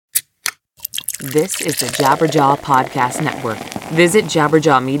This is the Jabberjaw Podcast Network. Visit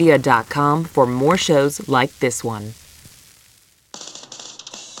jabberjawmedia.com for more shows like this one.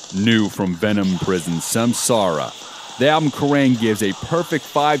 New from Venom Prison, Samsara. The album Kerrang! Gives a perfect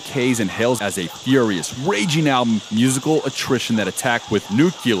 5Ks and hails as a furious, raging album, musical attrition that attack with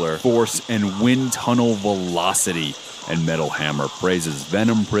nuclear force and wind tunnel velocity. And Metal Hammer praises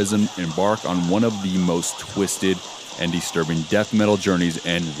Venom Prison embark on one of the most twisted and disturbing death metal journeys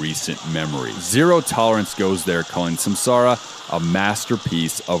in recent memory. Zero Tolerance goes there, calling Samsara a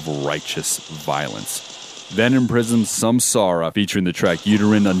masterpiece of righteous violence. Venom Prism's Samsara, featuring the track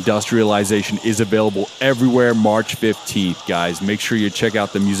Uterine Industrialization, is available everywhere March 15th, guys. Make sure you check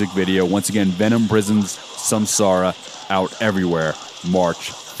out the music video. Once again, Venom Prism's Samsara, out everywhere March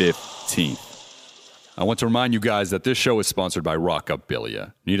 15th. I want to remind you guys that this show is sponsored by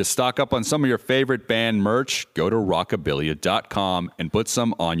Rockabilia. Need to stock up on some of your favorite band merch? Go to rockabilia.com and put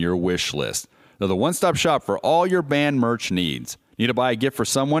some on your wish list. They're the one-stop shop for all your band merch needs. Need to buy a gift for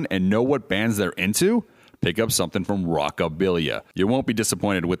someone and know what bands they're into? Pick up something from Rockabilia. You won't be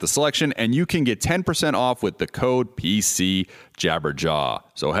disappointed with the selection, and you can get 10% off with the code PCJabberjaw.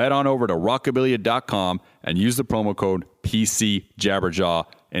 So head on over to rockabilia.com and use the promo code PCJabberjaw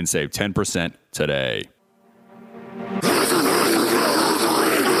and save 10% today.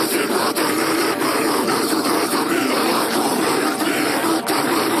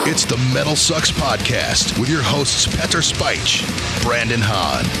 It's the Metal Sucks Podcast with your hosts Petter Speich, Brandon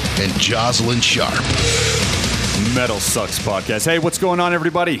Hahn, and Jocelyn Sharp. Metal Sucks Podcast. Hey, what's going on,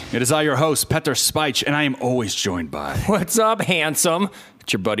 everybody? It is I, your host, Petter Speich, and I am always joined by... What's up, handsome?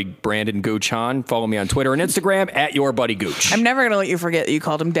 It's your buddy Brandon Gooch Hahn. Follow me on Twitter and Instagram at YourBuddyGooch. I'm never going to let you forget that you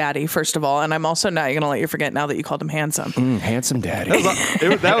called him daddy, first of all, and I'm also not going to let you forget now that you called him handsome. Handsome daddy.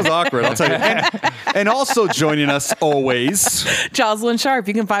 That was awkward, I'll tell you. And also joining us always... Jocelyn Sharp.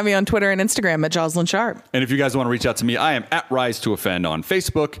 You can find me on Twitter and Instagram at Jocelyn Sharp. And if you guys want to reach out to me, I am at Rise to Offend on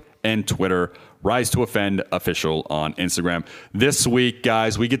Facebook and Twitter. Rise to Offend Official on Instagram. This week,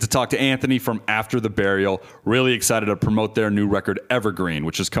 guys, we get to talk to Anthony from After the Burial. Really excited to promote their new record, Evergreen,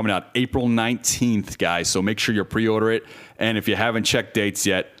 which is coming out April 19th, guys. So make sure you pre-order it. And if you haven't checked dates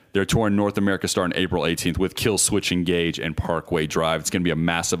yet, they're touring North America starting April 18th with Kill Switch Engage and Parkway Drive. It's going to be a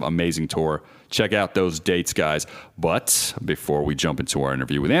massive, amazing tour. Check out those dates, guys. But before we jump into our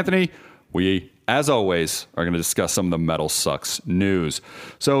interview with Anthony, we, as always, are going to discuss some of the Metal Sucks news.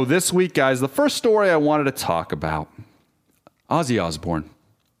 So this week, guys, the first story I wanted to talk about, Ozzy Osbourne.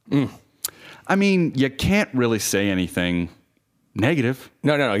 I mean, you can't really say anything negative.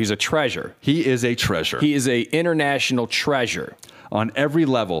 No. He's a treasure. He is a treasure. He is a international treasure. On every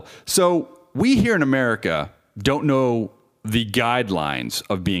level. So we here in America don't know the guidelines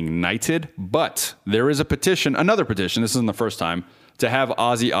of being knighted, but there is a petition, another petition, this isn't the first time, to have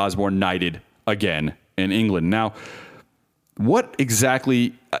Ozzy Osbourne knighted again in England. Now, what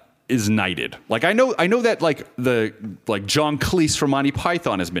exactly is knighted? Like I know that like John Cleese from Monty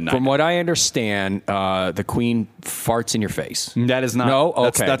Python has been knighted. From what I understand, the Queen farts in your face. That is not. No,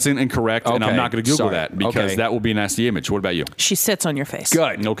 okay. That's incorrect, and I'm not going to Google that because that will be a nasty image. What about you? She sits on your face.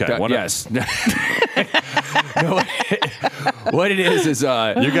 Good. Okay. Yes. No, what it is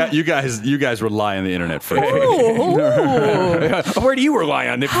you guys rely on the internet for where do you rely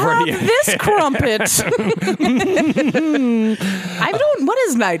on it? Have this crumpet. What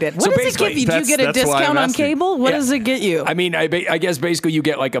is knighted? What does it give you? Do you get a discount on cable? What does it get you? I mean, I guess basically you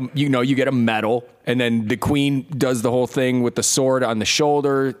get like you get a medal, and then the Queen does the whole thing with the sword on the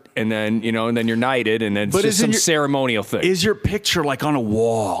shoulder, and then you're knighted, and then it's just some ceremonial thing. Is your picture like on a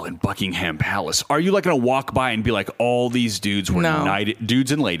wall in Buckingham Palace? Are you like going to walk by and be like, all these dudes were knighted,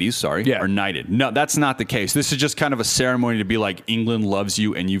 dudes and ladies, are knighted? No, that's not the case. This is just kind of a ceremony to be like, England loves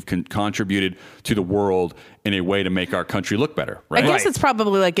you, and you've contributed to the world in a way to make our country look better, right? I guess it's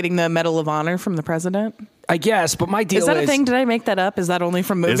probably like getting the Medal of Honor from the president. I guess, but my deal is that a thing? Did I make that up? Is that only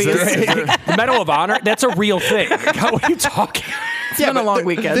from movies? The Medal of Honor? That's a real thing. What are you talking? It's been a long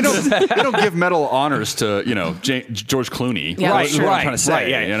weekend. They don't give Medal of Honors to George Clooney. Yeah, right. Sure. What I'm trying to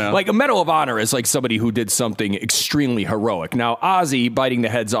say. Right, yeah. Like a Medal of Honor is like somebody who did something extremely heroic. Now Ozzy biting the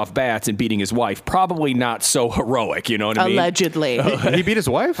heads off bats and beating his wife, probably not so heroic. You know what I mean? Allegedly. He beat his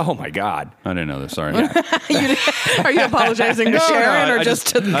wife? Oh my God! I didn't know this. Sorry. Are you apologizing to Sharon or just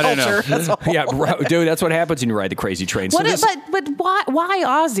to the culture? Yeah, dude, that's what happens when you ride the crazy train. But why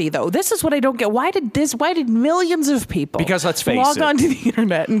Ozzy though? This is what I don't get. Why did millions of people? Because let's face it. onto the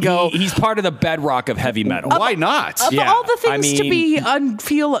internet and go, he's part of the bedrock of heavy metal. Why not? Of all the things to be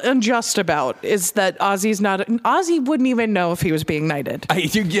feel unjust about is that Ozzy wouldn't even know if he was being knighted.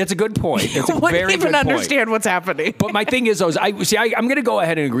 That's a good point. It's a wouldn't very even good understand what's happening. But my thing is, though, I'm going to go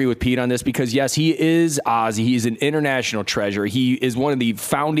ahead and agree with Pete on this because, yes, he is Ozzy. He's an international treasure. He is one of the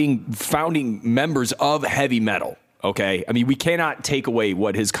founding members of heavy metal. Okay, I mean, we cannot take away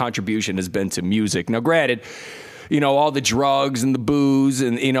what his contribution has been to music. Now, granted, all the drugs and the booze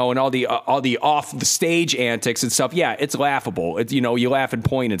and, and all the off the stage antics and stuff. Yeah, it's laughable. It's, you laugh and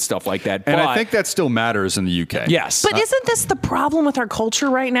point and stuff like that. And I think that still matters in the UK. Yes. But isn't this the problem with our culture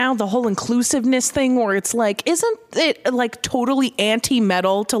right now? The whole inclusiveness thing where it's like, isn't it like totally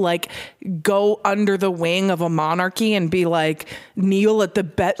anti-metal to like go under the wing of a monarchy and be like, kneel at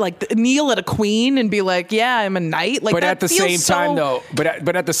a queen and be like, yeah, I'm a knight. Like, but at the same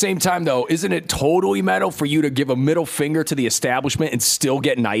time though, isn't it totally metal for you to give a middle finger to the establishment and still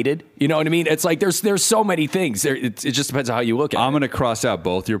get knighted? You know what I mean? It's like there's so many things. It just depends on how you look at it. I'm going to cross out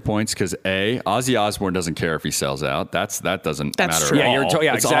both your points because Ozzy Osbourne doesn't care if he sells out. That doesn't matter true. at all.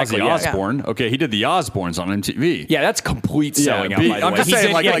 It's exactly. Ozzy Osbourne. Yeah. Okay, he did the Osbournes on MTV. Yeah, that's complete selling out. By the I'm way. just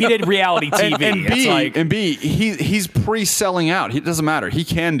saying, he did reality TV. And B, he's pre-selling out. It doesn't matter. He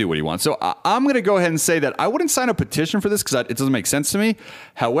can do what he wants. So I'm going to go ahead and say that I wouldn't sign a petition for this because it doesn't make sense to me.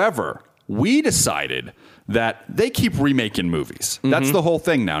 However, we decided that they keep remaking movies. Mm-hmm. That's the whole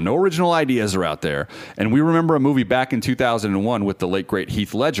thing now. No original ideas are out there. And we remember a movie back in 2001 with the late, great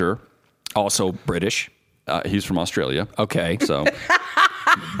Heath Ledger. Also British. He's from Australia. Okay. So...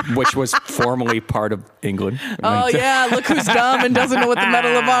 which was formerly part of England. Oh, yeah. Look who's dumb and doesn't know what the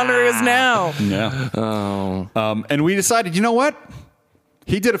Medal of Honor is now. Yeah. Oh. And we decided, you know what?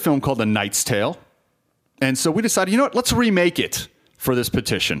 He did a film called The Knight's Tale. And so we decided, you know what? Let's remake it for this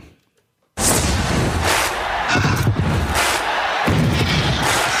petition.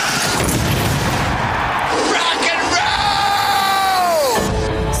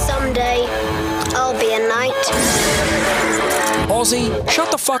 Ozzy,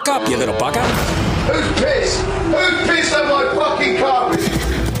 shut the fuck up, you little bugger. Who's pissed? Who's pissed on my fucking carpet?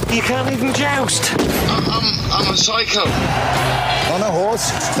 You can't even joust. I'm a psycho. On a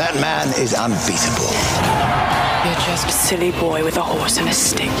horse, that man is unbeatable. You're just a silly boy with a horse and a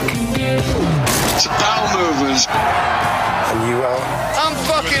stick. It's bowel movers. And you are? I'm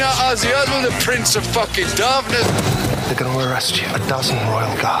fucking Ozzy Osbourne, the Prince of fucking Darkness. They're going to arrest you. 12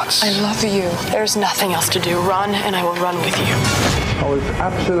 royal guards. I love you. There's nothing else to do. Run, and I will run with you. I was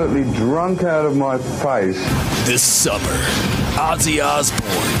absolutely drunk out of my face. This summer, Ozzy Osbourne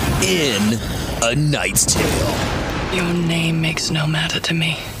in A Knight's Tale. Your name makes no matter to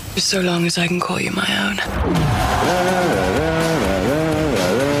me, so long as I can call you my own.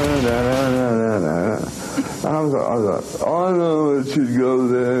 And I was like, I know it should go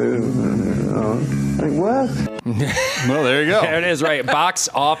there. Like, what? Well, there you go. There it is, right? Box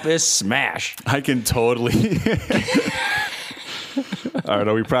office smash. I can totally... All right,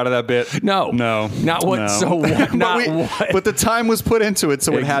 are we proud of that bit? No. Not what? No. So what? But the time was put into it,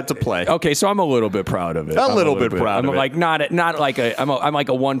 so it had to play. Okay, so I'm a little bit proud of it. I'm a little bit proud of it. I'm like not like I'm like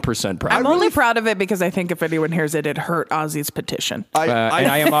a 1% proud. I'm only proud of it because I think if anyone hears it, it hurt Ozzy's petition.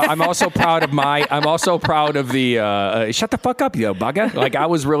 I'm also proud of I'm also proud of the shut the fuck up, you bugger. Like I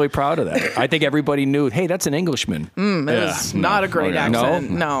was really proud of that. I think everybody knew. Hey, that's an Englishman. It was not a great accent.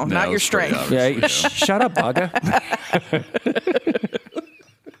 No, not your strength. Yeah, shut up, bugger.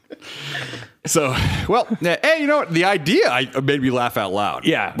 So, well, hey, you know what? The idea made me laugh out loud.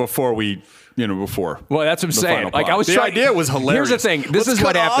 Yeah. Before. Well, that's what I'm saying. Like the idea was hilarious. Here's the thing. This is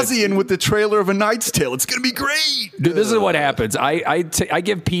what happens. Ozzy in with the trailer of A Knight's Tale. It's gonna be great. Dude, this is what happens. I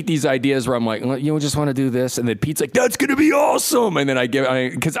give Pete these ideas where I'm like, you just want to do this, and then Pete's like, that's gonna be awesome, and then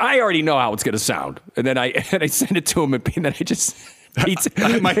because I already know how it's gonna sound, and then I send it to him, and then I just. Pete's,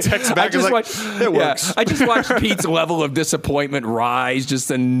 my text back is like, it works. I just watched Pete's level of disappointment rise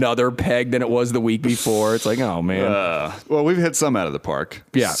just another peg than it was the week before. It's like, oh, man. Well, we've hit some out of the park.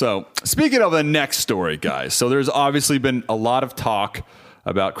 Yeah. So speaking of the next story, guys, so there's obviously been a lot of talk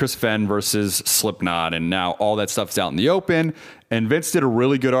about Chris Fenn versus Slipknot, and now all that stuff's out in the open. And Vince did a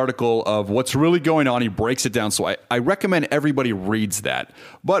really good article of what's really going on. He breaks it down. So I recommend everybody reads that.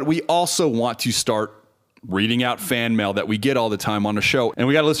 But we also want to start reading out fan mail that we get all the time on the show. And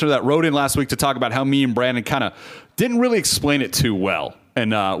we got a listener that wrote in last week to talk about how me and Brandon kind of didn't really explain it too well. And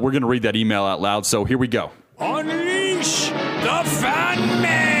we're going to read that email out loud. So here we go. Unleash the fan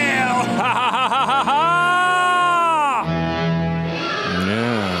mail.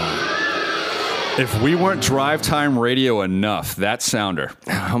 Yeah. If we weren't drive time radio enough, that sounder.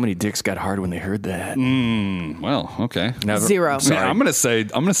 How many dicks got hard when they heard that? Well, okay. Never. 0. Sorry. I'm gonna say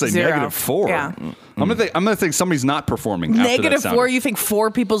Zero. -4. Yeah. I'm gonna think somebody's not performing. After that -4. You think 4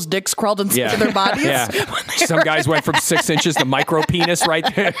 people's dicks crawled into their bodies? Yeah. Some guys went from 6 inches to micro penis right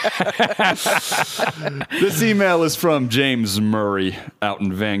there. This email is from James Murray out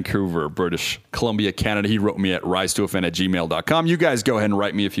in Vancouver, British Columbia, Canada. He wrote me at risetofn@gmail.com. You guys go ahead and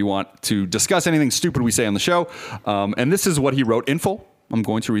write me if you want to discuss anything stupid we say on the show. And this is what he wrote in full. I'm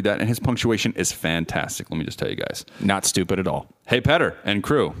going to read that, and his punctuation is fantastic. Let me just tell you guys. Not stupid at all. Hey, Petter and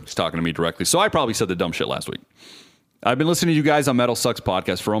crew. He's talking to me directly. So I probably said the dumb shit last week. I've been listening to you guys on Metal Sucks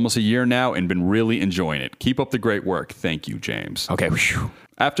podcast for almost a year now and been really enjoying it. Keep up the great work. Thank you, James. Okay.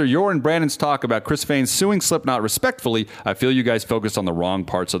 After your and Brandon's talk about Chris Fain suing Slipknot respectfully, I feel you guys focused on the wrong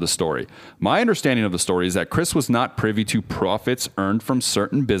parts of the story. My understanding of the story is that Chris was not privy to profits earned from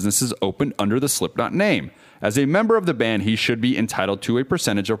certain businesses opened under the Slipknot name. As a member of the band, he should be entitled to a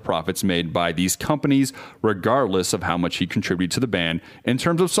percentage of profits made by these companies, regardless of how much he contributed to the band. In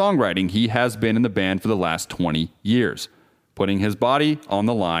terms of songwriting, he has been in the band for the last 20 years, putting his body on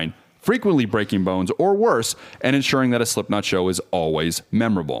the line, frequently breaking bones or worse, and ensuring that a Slipknot show is always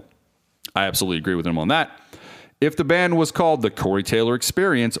memorable. I absolutely agree with him on that. If the band was called the Corey Taylor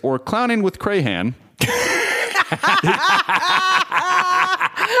Experience or Clowning with Crahan...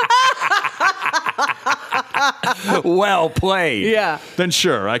 Well played. Yeah. Then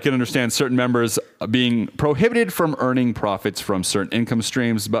sure, I can understand certain members being prohibited from earning profits from certain income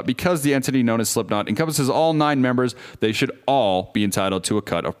streams, but because the entity known as Slipknot encompasses all 9 members, they should all be entitled to a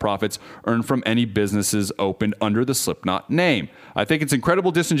cut of profits earned from any businesses opened under the Slipknot name. I think it's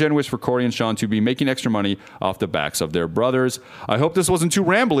incredible disingenuous for Corey and Sean to be making extra money off the backs of their brothers. I hope this wasn't too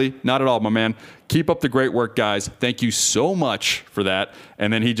rambly. Not at all, my man. Keep up the great work, guys. Thank you so much for that.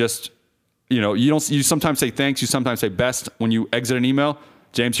 And then he just... you sometimes say thanks, you sometimes say best when you exit an email.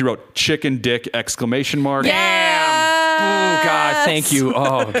 James, he wrote chicken dick exclamation mark. Oh, God, thank you.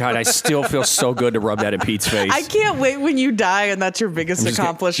 Oh, God, I still feel so good to rub that in Pete's face. I can't wait when you die and that's your biggest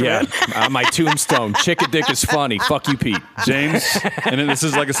accomplishment. On my tombstone, chicken dick is funny. Fuck you, Pete. James, and then this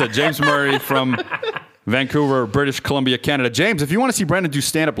is, like I said, James Murray from Vancouver, British Columbia, Canada. James, if you want to see Brandon do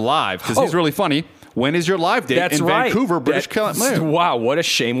stand-up live, because he's really funny, when is your live date in Vancouver, British Columbia? Wow, what a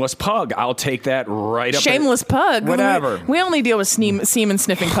shameless pug. I'll take that right up. Shameless pug? Whatever. We only deal with semen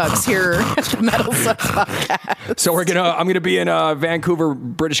sniffing pugs here at the Metal Sucks podcast. So I'm gonna be in Vancouver,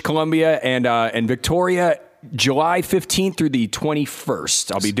 British Columbia, and Victoria, July 15th through the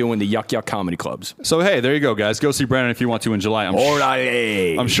 21st. I'll be doing the Yuck Yuck comedy clubs. So hey, there you go, guys. Go see Brandon if you want to in July.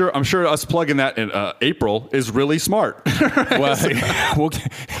 I'm sure us plugging that in April is really smart.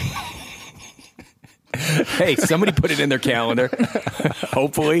 Hey, somebody put it in their calendar.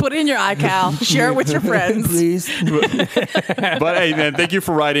 Hopefully. Put it in your iCal. Share it with your friends. Please. But hey, man, thank you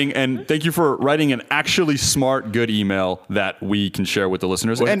for writing, and thank you for writing an actually smart, good email that we can share with the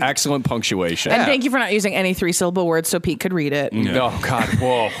listeners. With excellent punctuation. And thank you for not using any 3-syllable words so Pete could read it. Yeah. Oh, God.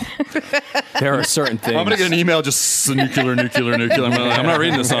 Whoa. There are certain things. I'm going to get an email just nuclear. I'm not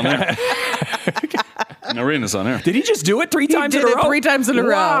reading this on there. I'm not reading this on there. Did he just do it 3 times in a row? 3 times in a row.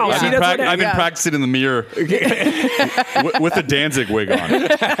 Wow. Yeah. I've been practicing in the mirror with the Danzig wig on.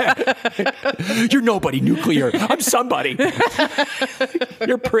 You're nobody, nuclear. I'm somebody.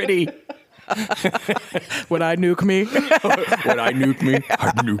 You're pretty. Would I nuke me? Would I nuke me?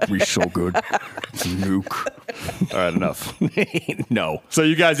 I'd nuke me so good. Nuke. All right, enough. No. So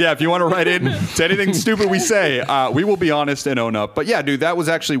you guys, if you want to write in to anything stupid we say, we will be honest and own up. But yeah, dude, that was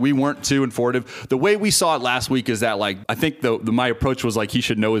actually, we weren't too informative. The way we saw it last week is that, like, I think my approach was like he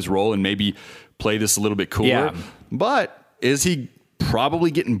should know his role and maybe play this a little bit cooler. Yeah. But is he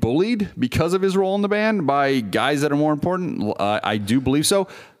probably getting bullied because of his role in the band by guys that are more important? I do believe so.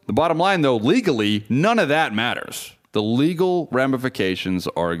 The bottom line, though, legally, none of that matters. The legal ramifications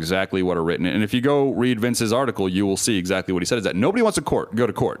are exactly what are written. And if you go read Vince's article, you will see exactly what he said is that nobody wants to go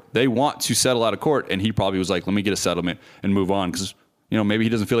to court. They want to settle out of court. And he probably was like, let me get a settlement and move on. Because, maybe he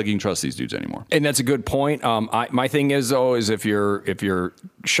doesn't feel like he can trust these dudes anymore. And that's a good point. My thing is, though, is if you're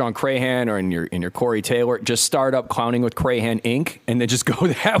Sean Crahan or in your Corey Taylor, just start up Clowning with Crahan Inc. and then just go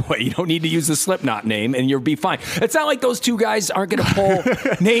that way. You don't need to use the Slipknot name and you'll be fine. It's not like those two guys aren't going to pull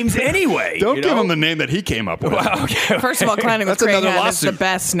names anyway. Don't give him the name that he came up with. Well, okay. First of all, Clowning with Crahan is the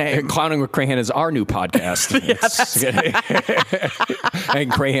best name. Clowning with Crahan is our new podcast. And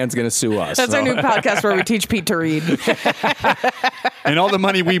Crahan's going to sue us. That's our new podcast where we teach Pete to read. And all the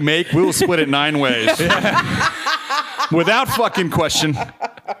money we make, we'll split it 9 ways. Without fucking question.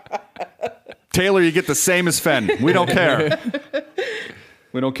 Taylor, you get the same as Fenn. We don't care.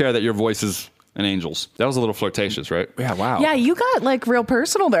 We don't care that your voice is and Angels. That was a little flirtatious, right? Yeah, wow. Yeah, you got like real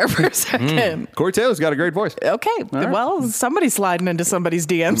personal there for a second. Corey Taylor's got a great voice. Okay, right. Well, somebody's sliding into somebody's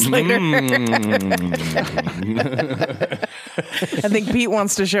DMs later. I think Pete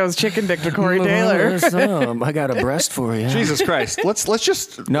wants to show his chicken dick to Corey Taylor. I got a breast for you. Jesus Christ. Let's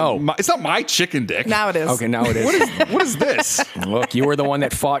just... No. It's not my chicken dick. Now it is. Okay, now it is. What is this? Look, you were the one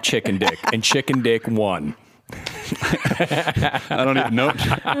that fought Chicken Dick, and Chicken Dick won. I don't even know.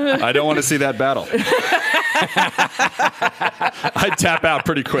 I don't want to see that battle. I'd tap out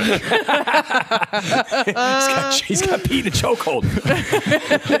pretty quick. He's got Pete in a chokehold.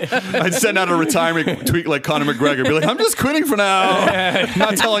 I'd send out a retirement tweet like Conor McGregor. Be like, I'm just quitting for now. I'm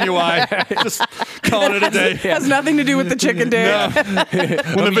not telling you why. Just calling it a day. Has nothing to do with the chicken dick. No.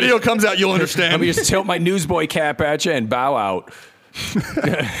 When the video comes out, you'll understand. Let me just tilt my newsboy cap at you and bow out.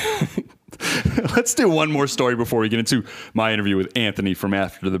 Let's do one more story before we get into my interview with Anthony from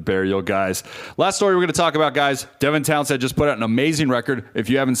After the Burial, guys. Last story we're going to talk about, guys. Devin Townsend just put out an amazing record. If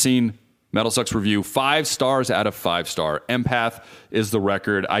you haven't seen Metal Sucks review, 5 stars out of 5 star. Empath is the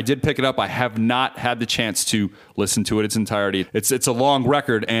record. I did pick it up. I have not had the chance to listen to it its entirety. It's a long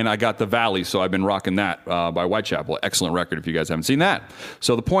record, and I got The Valley, so I've been rocking that by Whitechapel. Excellent record if you guys haven't seen that.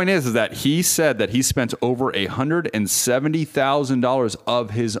 So the point is that he said that he spent over $170,000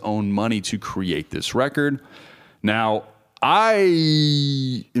 of his own money to create this record. Now,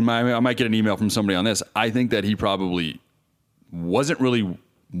 I might get an email from somebody on this. I think that he probably wasn't really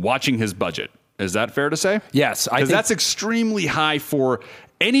watching his budget. Is that fair to say? Yes. Because that's extremely high for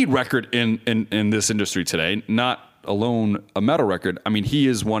any record in this industry today, not alone a metal record. I mean, he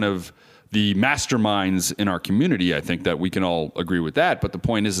is one of the masterminds in our community. I think that we can all agree with that. But the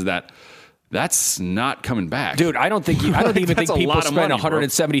point is that that's not coming back. Dude, I don't even think people spend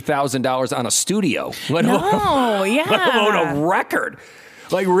 $170,000 on a studio, let alone a record.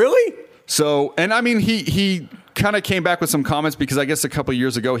 Like, really? So, and I mean, he kind of came back with some comments because I guess a couple of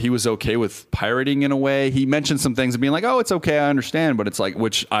years ago he was okay with pirating in a way. He mentioned some things and being like, oh, it's okay, I understand. But it's like,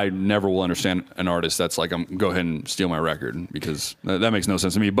 which I never will understand an artist that's like, go ahead and steal my record, because that makes no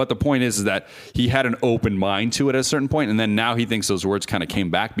sense to me. But the point is that he had an open mind to it at a certain point, and then now he thinks those words kind of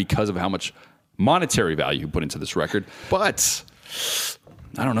came back because of how much monetary value he put into this record. But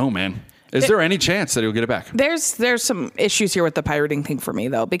I don't know, man. Is there any chance that he'll get it back? There's some issues here with the pirating thing for me,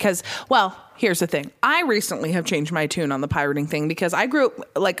 though, because, well, here's the thing. I recently have changed my tune on the pirating thing because I grew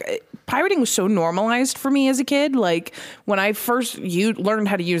up, like, pirating was so normalized for me as a kid. Like, when I first learned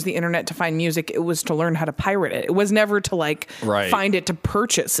how to use the internet to find music, it was to learn how to pirate it. It was never to, like, find it to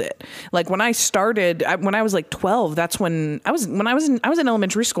purchase it. Like, when I started, when I was, like, 12, that's when I was in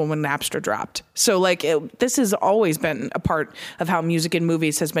elementary school when Napster dropped. So, like, this has always been a part of how music and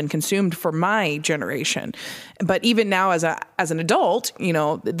movies has been consumed for my generation. But even now as an adult, you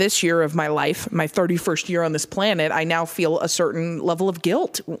know, this year of my life, my 31st year on this planet, I now feel a certain level of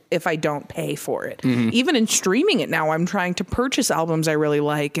guilt if I don't pay for it. Mm-hmm. Even in streaming it now, I'm trying to purchase albums I really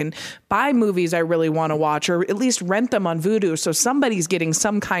like and buy movies I really want to watch, or at least rent them on Vudu, so somebody's getting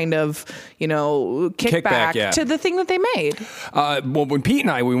some kind of, you know, kickback to the thing that they made. Well, when Pete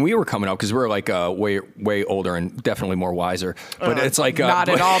and I, when we were coming up, because we're like way older and definitely more wiser, but it's like not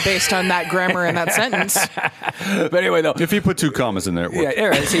at all based on that grammar in that sentence. But anyway, though, if you put 2 commas in there, it works.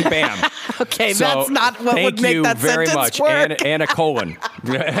 Yeah, see, bam. Okay, so that's not what would make that sentence work. And a colon.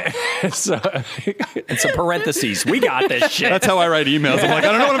 So, and some parentheses. We got this shit. That's how I write emails. I'm like,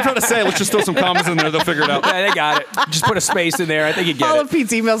 I don't know what I'm trying to say. Let's just throw some commas in there. They'll figure it out. Yeah, they got it. Just put a space in there. I think you get it. All of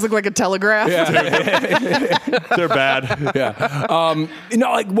Pete's emails look like a telegraph. Yeah. They're bad. Yeah.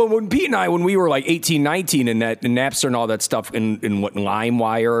 Like when Pete and I, when we were like 18, 19, and Napster and all that stuff, and what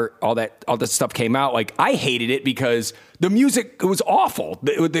LimeWire, all that stuff came out, like I hated it because the music was awful.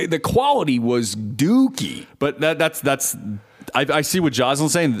 The quality was dookie. But that's. I see what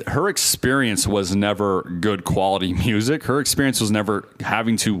Jocelyn's saying. Her experience was never good quality music. Her experience was never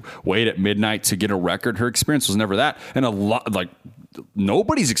having to wait at midnight to get a record. Her experience was never that. And a lot, like,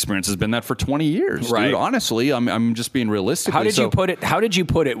 nobody's experience has been that for 20 years, right? Dude, honestly, I'm just being realistic. How did you put it? How did you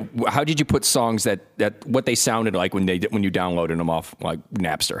put songs that what they sounded like when you downloaded them off like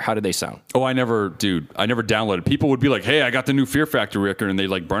Napster? How did they sound? Oh, I never downloaded. People would be like, "Hey, I got the new Fear Factory record," and they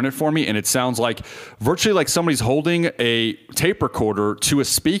like burn it for me, and it sounds like virtually like somebody's holding a tape recorder to a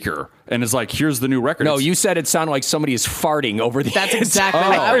speaker and is like, "Here's the new record." No, you said it sounded like somebody is farting over the. That's exactly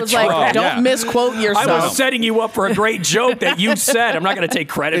what I was like. Don't misquote yourself. I was setting you up for a great joke that you said. I'm not going to take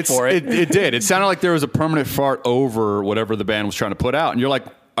credit for it. It did. It sounded like there was a permanent fart over whatever the band was trying to put out. And you're like,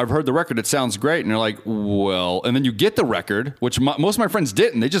 I've heard the record. It sounds great. And you're like, well, and then you get the record, which most of my friends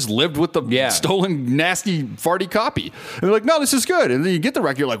didn't. They just lived with the stolen, nasty, farty copy. And they're like, no, this is good. And then you get the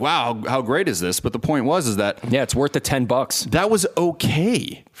record. You're like, wow, how great is this? But the point is that it's worth the $10. That was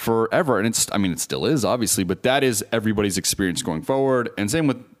okay forever. And it still is, obviously, but that is everybody's experience going forward. And same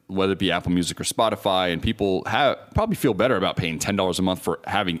with whether it be Apple Music or Spotify, and people probably feel better about paying $10 a month for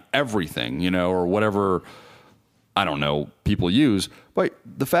having everything, or whatever, I don't know, people use. But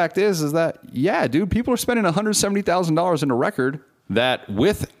the fact is that, yeah, dude, people are spending $170,000 in a record that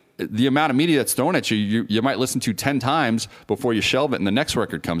with the amount of media that's thrown at you might listen to 10 times before you shelve it and the next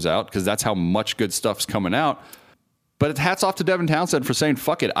record comes out, because that's how much good stuff's coming out. But hats off to Devin Townsend for saying,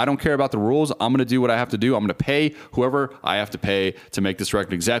 fuck it, I don't care about the rules. I'm going to do what I have to do. I'm going to pay whoever I have to pay to make this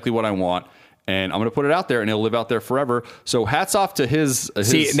record exactly what I want. And I'm going to put it out there, and it'll live out there forever. So hats off to his.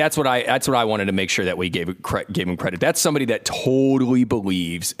 See, and that's what I wanted to make sure that we gave him credit. That's somebody that totally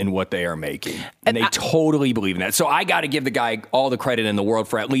believes in what they are making, and they totally believe in that. So I got to give the guy all the credit in the world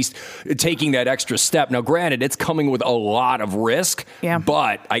for at least taking that extra step. Now, granted, it's coming with a lot of risk. Yeah.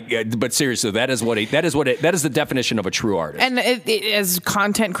 But seriously, that is the definition of a true artist. And as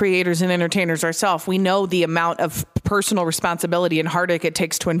content creators and entertainers ourselves, we know the amount of personal responsibility and heartache it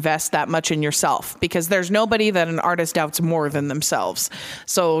takes to invest that much in yourself, because there's nobody that an artist doubts more than themselves.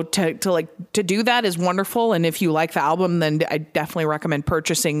 So to do that is wonderful. And if you like the album, then I definitely recommend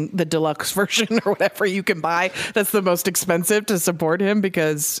purchasing the deluxe version or whatever you can buy. That's the most expensive to support him,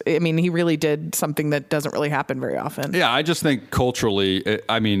 because he really did something that doesn't really happen very often. Yeah, I just think culturally,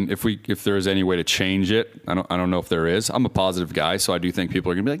 if there is any way to change it, I don't know if there is. I'm a positive guy, so I do think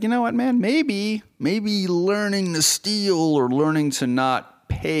people are gonna be like, you know what, man, maybe learning to steal or learning to not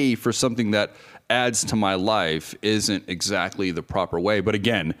pay for something that adds to my life isn't exactly the proper way. But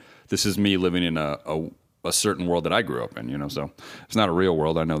again, this is me living in a certain world that I grew up in, so it's not a real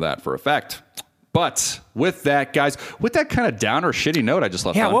world. I know that for a fact. But with that, guys, with that kind of downer, shitty note I just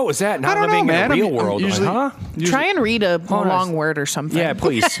left on. What was that? Not living in a real world. Usually, try and read a long word or something. Yeah,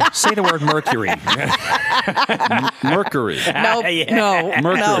 please. Say the word Mercury. Mercury. No. Mercury.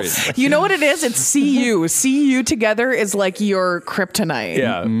 No. You know what it is? It's CU. CU together is like your kryptonite.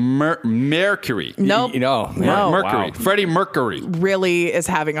 Yeah. Mercury. Nope. No. Mercury. Wow. Freddie Mercury. Really is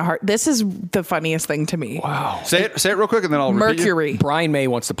having a heart. This is the funniest thing to me. Wow. Say it real quick and then I'll repeat Mercury. Brian May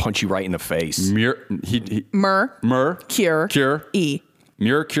wants to punch you right in the face. Cure. E.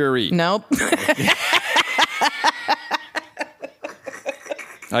 Mercury. Nope.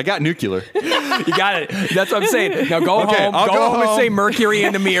 I got nuclear. You got it. That's what I'm saying. Now go home. I'll go home and say Mercury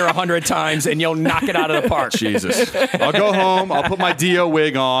in the mirror 100 times, and you'll knock it out of the park. Jesus. I'll go home. I'll put my Dio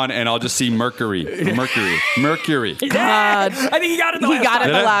wig on, and I'll just see Mercury. Mercury. God. I think he got it the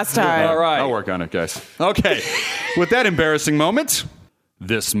last time. All right. I'll work on it, guys. Okay. With that embarrassing moment,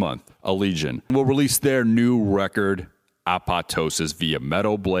 this month, Allegiant will release their new record, Apoptosis, via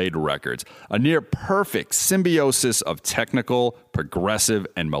Metal Blade Records, a near perfect symbiosis of technical, progressive,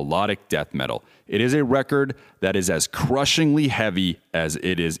 and melodic death metal. It is a record that is as crushingly heavy as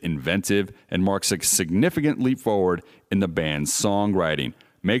it is inventive and marks a significant leap forward in the band's songwriting.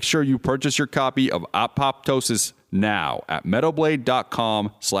 Make sure you purchase your copy of Apoptosis now at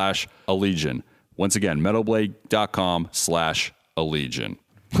metalblade.com/Allegiant. Once again, metalblade.com/Allegiant.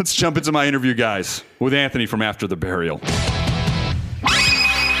 Let's jump into my interview, guys, with Anthony from After the Burial.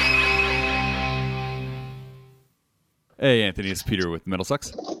 Hey, Anthony, it's Peter with Metal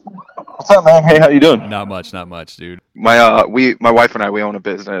Sucks. What's up, man? Hey, how you doing? Not much, dude. My wife and I, we own a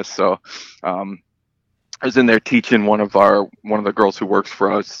business, so I was in there teaching one of the girls who works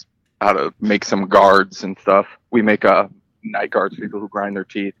for us how to make some guards and stuff. We make night guards for people who grind their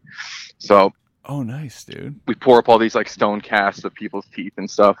teeth. So. Oh, nice, dude. We pour up all these like stone casts of people's teeth and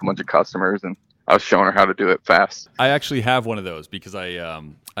stuff, a bunch of customers, and I was showing her how to do it fast. I actually have one of those because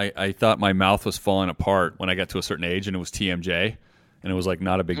I thought my mouth was falling apart when I got to a certain age, and it was TMJ, and it was like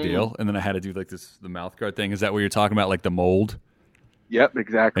not a big deal. And then I had to do like the mouth guard thing. Is that what you're talking about, like the mold? Yep,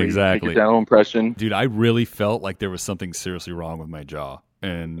 exactly. Exactly. Make your dental impression. Dude, I really felt like there was something seriously wrong with my jaw,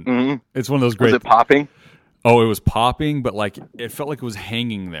 and it's one of those great. Was it popping? Oh, it was popping, but like it felt like it was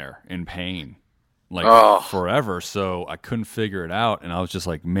hanging there in pain. Forever, so I couldn't figure it out, and I was just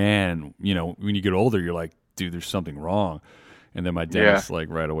like, man, when you get older, you're like, dude, there's something wrong. And then my dentist, like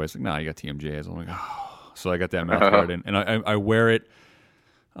right away, is like, nah, you got TMJs. I'm like, oh. So I got that mouth guard in, and I wear it.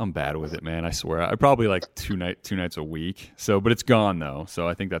 I'm bad with it, man. I swear. I probably like two nights a week. So, but it's gone though. So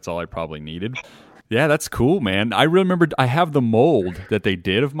I think that's all I probably needed. Yeah, that's cool, man. I remember I have the mold that they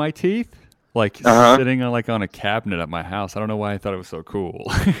did of my teeth. Like sitting on a cabinet at my house. I don't know why I thought it was so cool.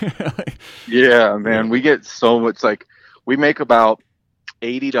 Yeah, man. We get so much. Like we make about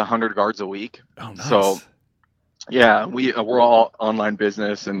 80 to 100 guards a week. Oh, nice. So yeah, we're all online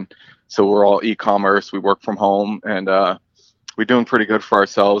business, and so we're all e-commerce. We work from home, and we're doing pretty good for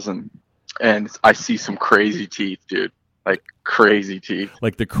ourselves. And I see some crazy teeth, dude. Like crazy teeth.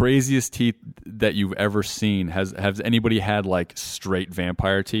 Like the craziest teeth that you've ever seen. Has anybody had like straight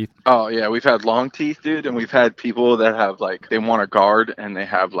vampire teeth? Oh yeah, we've had long teeth, dude, and we've had people that have like, they want a guard and they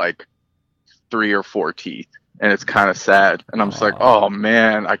have like 3 or 4 teeth, and it's kind of sad. And I'm just like, oh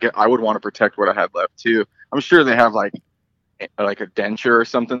man, I would want to protect what I had left too. I'm sure they have like a denture or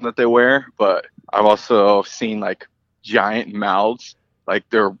something that they wear, but I've also seen like giant mouths. Like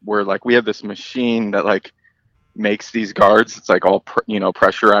we have this machine that like makes these guards. It's like all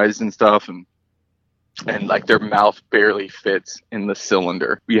pressurized and stuff, and like their mouth barely fits in the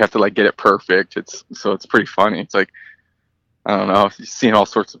cylinder. You have to like get it perfect. It's pretty funny. It's like, I don't know, you've seen all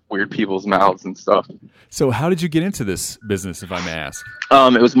sorts of weird people's mouths and stuff. So how did you get into this business, if I may ask?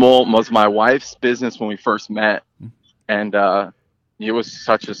 It was my wife's business when we first met, and it was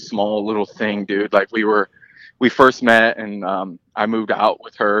such a small little thing, dude. Like we first met, and I moved out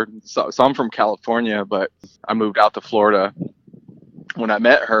with her. So I'm from California, but I moved out to Florida when I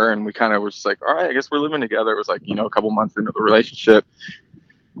met her, and we kind of were just like, all right, I guess we're living together. It was like, a couple months into the relationship,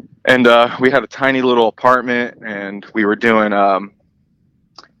 and we had a tiny little apartment, and we were doing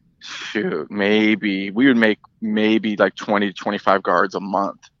we would make maybe like 20 to 25 guards a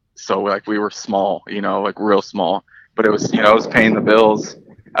month. So like we were small, like real small, but it was, it was paying the bills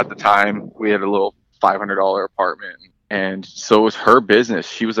at the time. We had a little $500 apartment, and so it was her business.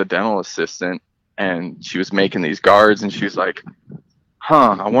 She was a dental assistant, and she was making these guards, and she was like,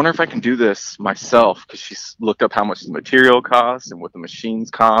 I wonder if I can do this myself, because she looked up how much the material costs and what the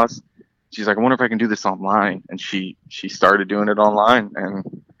machines cost. She's like, I wonder if I can do this online. And she started doing it online,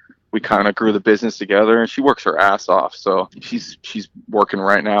 and we kind of grew the business together, and she works her ass off. So she's working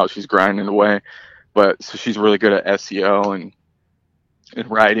right now. She's grinding away, but so she's really good at SEO and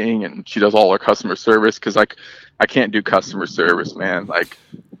writing, and she does all our customer service, because like I can't do customer service, man. Like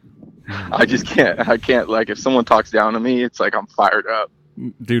I can't, like if someone talks down to me, it's like I'm fired up.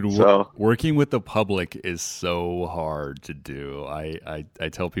 Dude, working with the public is so hard to do. I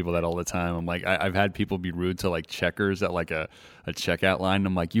tell people that all the time. I'm like, I've had people be rude to like checkers at like a checkout line.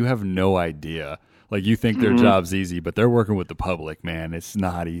 I'm like, you have no idea. Like, you think their job's easy, but they're working with the public, man. It's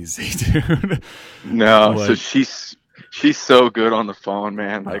not easy, dude. No, like, so she's so good on the phone,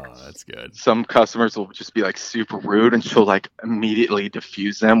 man. Like, that's good. Some customers will just be like super rude, and she'll like immediately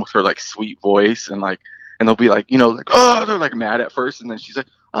diffuse them with her like sweet voice, and they'll be like, like, oh, they're like mad at first, and then she's like,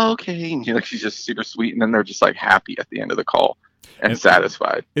 oh, okay, and she's just super sweet, and then they're just like happy at the end of the call and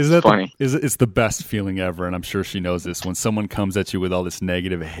satisfied. Is that funny? It's the best feeling ever, and I'm sure she knows this. When someone comes at you with all this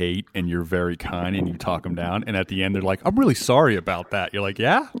negative hate, and you're very kind, and you talk them down, and at the end they're like, "I'm really sorry about that." You're like,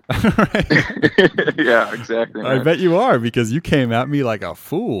 "Yeah, yeah, exactly." Man. I bet you are, because you came at me like a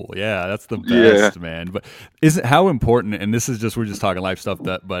fool. Yeah, that's the best, man. But how important? And this is just, we're just talking life stuff.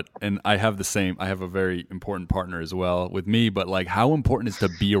 And I have the same. I have a very important partner as well with me. But like, how important is to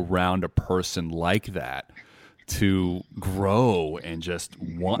be around a person like that to grow and just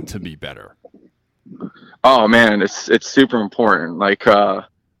want to be better? Oh man, it's super important. Like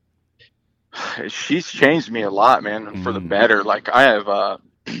she's changed me a lot, man, for the better. Like I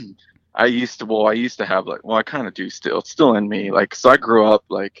used to have like, I kind of do still. It's still in me. Like, so I grew up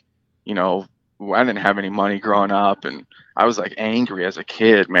like, I didn't have any money growing up, and I was like angry as a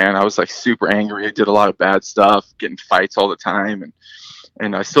kid, man. I was like super angry. I did a lot of bad stuff, getting fights all the time,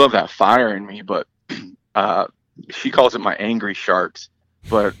 and I still have that fire in me, but she calls it my angry sharks,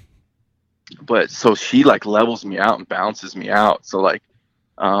 but so she like levels me out and bounces me out. So like,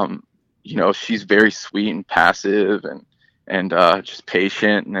 she's very sweet and passive and just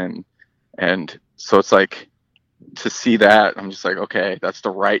patient. And so it's like, to see that, I'm just like, okay, that's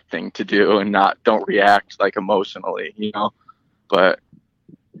the right thing to do, and don't react like emotionally, but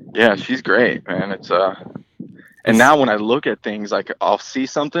yeah, she's great, man. It's and now when I look at things, like I'll see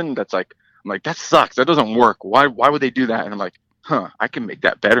something that's like, I'm like, that sucks. That doesn't work. Why would they do that? And I'm like, I can make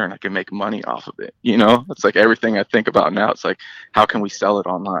that better, and I can make money off of it. It's like everything I think about now. It's like, how can we sell it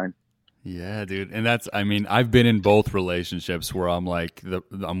online? Yeah, dude. And I've been in both relationships where I'm like,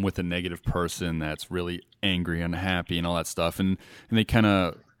 I'm with a negative person that's really angry, unhappy, and all that stuff. And they kind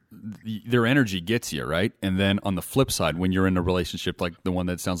of, their energy gets you, right? And then on the flip side, when you're in a relationship like the one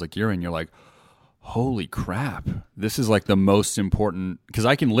that sounds like you're in, you're like, holy crap, this is like the most important, because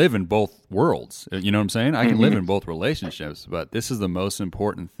I can live in both worlds. You know what I'm saying? I can live in both relationships, but this is the most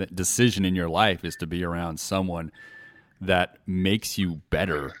important decision in your life, is to be around someone that makes you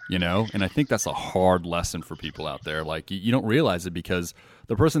better, you know? And I think that's a hard lesson for people out there. Like, you don't realize it because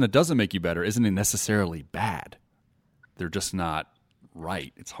the person that doesn't make you better isn't necessarily bad. They're just not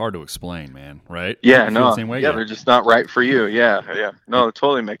right. It's hard to explain, man, right? Yeah, You feel no. the same way? Yeah, they're just not right for you. Yeah, yeah. No, it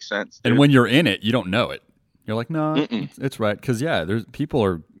totally makes sense. Dude. And when you're in it, you don't know it. You're like, no, it's right. Because, yeah, there's people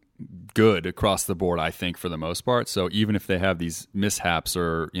are good across the board, I think, for the most part. So even if they have these mishaps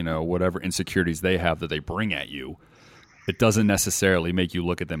or, you know, whatever insecurities they have that they bring at you, it doesn't necessarily make you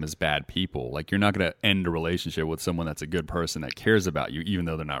look at them as bad people. Like, you're not going to end a relationship with someone that's a good person that cares about you, even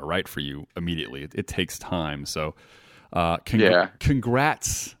though they're not right for you immediately. It takes time. So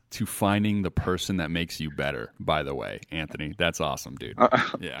congrats to finding the person that makes you better, by the way, Anthony. That's awesome, dude.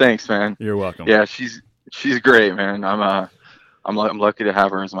 Yeah. Thanks, man. You're welcome. Yeah, she's great, man. I'm lucky to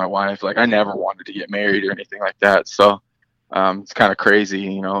have her as my wife. Like, I never wanted to get married or anything like that. So it's kind of crazy,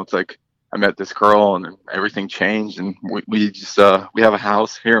 you know. It's like I met this girl and everything changed, and we just we have a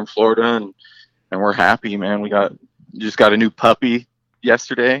house here in Florida, and we're happy, man. We just got a new puppy last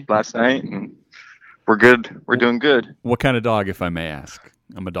night, and we're good. We're doing good. What kind of dog, if I may ask?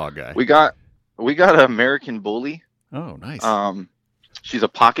 I'm a dog guy. We got an American bully. Oh, nice. She's a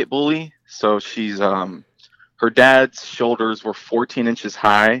pocket bully, so she's her dad's shoulders were 14 inches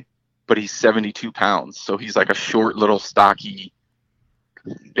high, but he's 72 pounds. So he's like a short, little, stocky,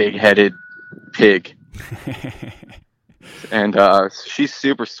 big-headed pig. And she's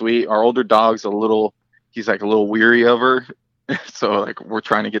super sweet. Our older dog's he's like a little weary of her. So like we're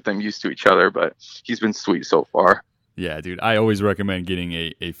trying to get them used to each other, but he's been sweet so far. Yeah, dude. I always recommend getting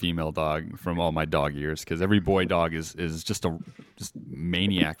a female dog from all my dog years, because every boy dog is just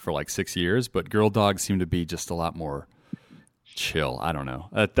maniac for like 6 years, but girl dogs seem to be just a lot more chill. I don't know.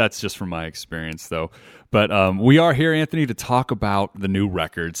 That's just from my experience, though. But we are here, Anthony, to talk about the new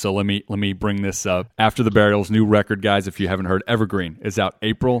record. So let me bring this up. After the Burial's new record, guys, if you haven't heard, Evergreen is out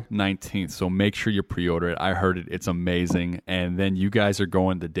April 19th. So make sure you pre-order it. I heard it. It's amazing. And then you guys are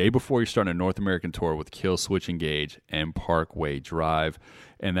going the day before you're starting a North American tour with Kill Switch Engage and Parkway Drive.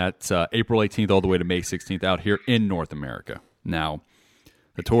 And that's April 18th all the way to May 16th out here in North America. Now,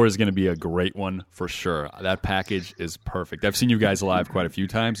 the tour is going to be a great one for sure. That package is perfect. I've seen you guys live quite a few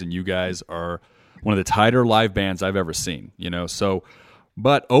times, and you guys are one of the tighter live bands I've ever seen, you know. So,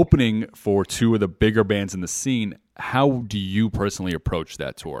 but opening for two of the bigger bands in the scene, how do you personally approach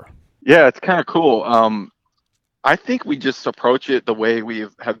that tour? Yeah, it's kind of cool. I think we just approach it the way we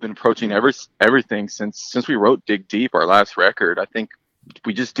have been approaching everything since we wrote Dig Deep, our last record. I think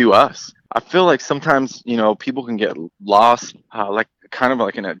we just do us. I feel like sometimes, you know, people can get lost, like kind of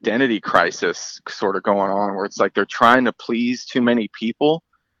like an identity crisis sort of going on, where it's like they're trying to please too many people,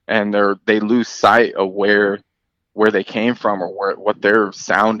 and they lose sight of where they came from or what their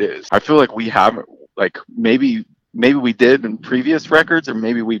sound is. I feel like we haven't, like maybe we did in previous records, or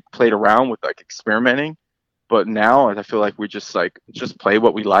maybe we played around with like experimenting, but now I feel like we just play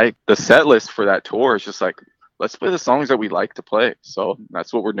what we like. The set list for that tour is just like, let's play the songs that we like to play. So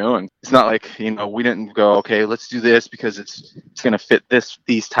that's what we're doing. It's not like, you know, we didn't go, okay, let's do this because it's going to fit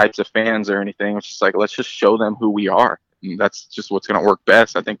these types of fans or anything. It's just like, let's just show them who we are. And that's just what's going to work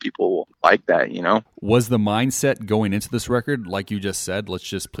best. I think people will like that, you know? Was the mindset going into this record, like you just said, let's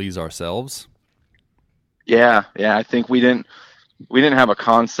just please ourselves? Yeah. I think we didn't have a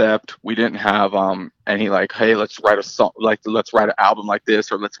concept. We didn't have any like, hey, let's write a song, like let's write an album like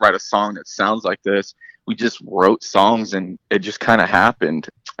this, or let's write a song that sounds like this. We just wrote songs, and it just kind of happened.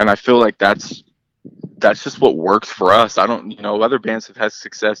 And I feel like that's just what works for us. I don't, you know, other bands have had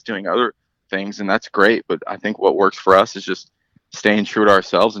success doing other things, and that's great. But I think what works for us is just staying true to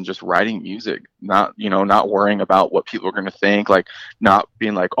ourselves and just writing music, not worrying about what people are going to think, like not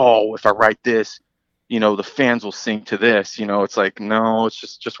being like, oh, if I write this, you know, the fans will sing to this, you know. It's like, no,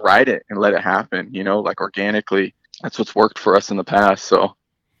 it's just write it and let it happen, you know, like organically. That's what's worked for us in the past. So.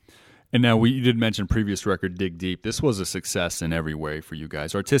 And now you did mention previous record, Dig Deep. This was a success in every way for you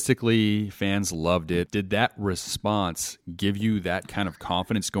guys. Artistically, fans loved it. Did that response give you that kind of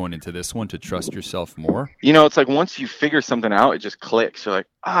confidence going into this one to trust yourself more? You know, it's like once you figure something out, it just clicks. You're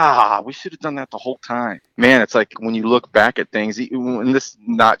like, we should have done that the whole time. Man, it's like when you look back at things, and this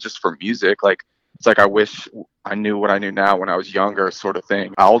not just for music, like it's like I wish I knew what I knew now when I was younger, sort of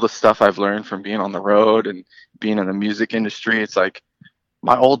thing. All the stuff I've learned from being on the road and being in the music industry, it's like,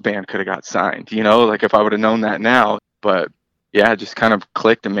 my old band could have got signed, you know, like if I would have known that now. But yeah, it just kind of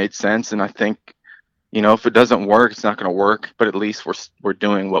clicked and made sense. And I think, you know, if it doesn't work, it's not going to work. But at least we're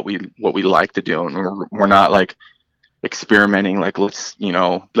doing what we like to do, and we're not like experimenting. Like let's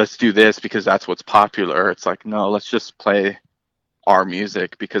do this because that's what's popular. It's like, no, let's just play our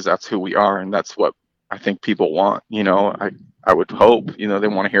music because that's who we are, and that's what I think people want. I would hope, they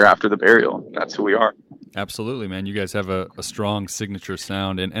want to hear After the Burial. That's who we are. Absolutely, man. You guys have a strong signature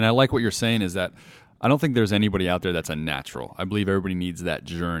sound. And I like what you're saying is that I don't think there's anybody out there that's a natural. I believe everybody needs that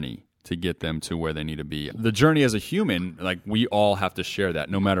journey to get them to where they need to be. The journey as a human, like we all have to share that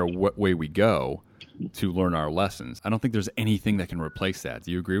no matter what way we go to learn our lessons. I don't think there's anything that can replace that.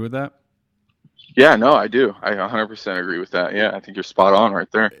 Do you agree with that? Yeah, no, I do. I 100% agree with that. Yeah, I think you're spot on right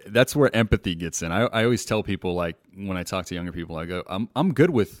there. That's where empathy gets in. I always tell people, like when I talk to younger people, I go, I'm good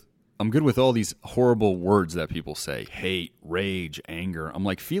with all these horrible words that people say, hate, rage, anger. I'm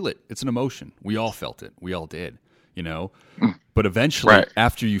like, feel it. It's an emotion. We all felt it. We all did, But eventually,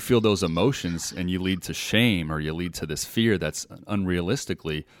 after you feel those emotions and you lead to shame or you lead to this fear that's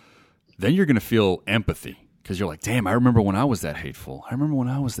unrealistically, then you're going to feel empathy. Because you're like, damn, I remember when I was that hateful. I remember when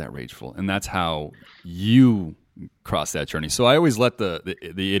I was that rageful. And that's how you cross that journey. So I always let the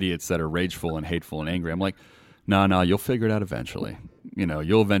idiots that are rageful and hateful and angry, I'm like, no, you'll figure it out eventually.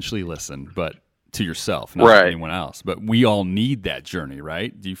 You'll eventually listen, but to yourself, not to anyone else. But we all need that journey,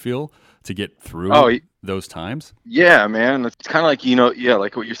 right? Do you feel to get through those times? Yeah, man. It's kind of like,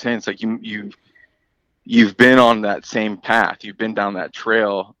 like what you're saying. It's like you've been on that same path. You've been down that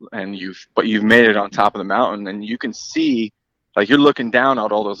trail and you've made it on top of the mountain, and you can see, like, you're looking down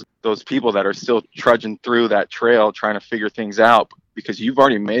at all those people that are still trudging through that trail trying to figure things out, because you've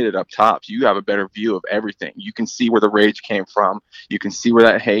already made it up top. You have a better view of everything. You can see where the rage came from. You can see where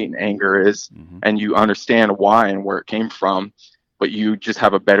that hate and anger is, and you understand why and where it came from, but you just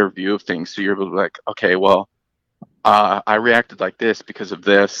have a better view of things. So you're like, okay, well, I reacted like this because of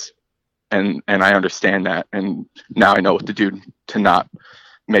this. And I understand that, and now I know what to do to not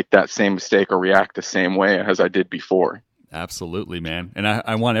make that same mistake or react the same way as I did before. Absolutely, man. And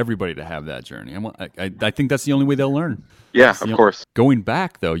I want everybody to have that journey. I think that's the only way they'll learn. Yeah, of course. Going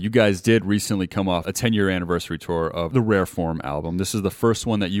back, though, you guys did recently come off a 10-year anniversary tour of the Rare Form album. This is the first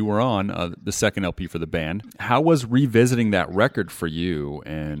one that you were on, the second LP for the band. How was revisiting that record for you?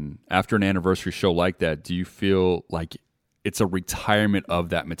 And after an anniversary show like that, do you feel like it's a retirement of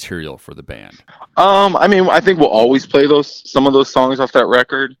that material for the band? I think we'll always play some of those songs off that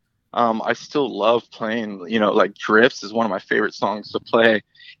record. I still love playing, like Drifts is one of my favorite songs to play,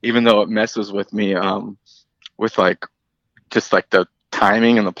 even though it messes with me, with just the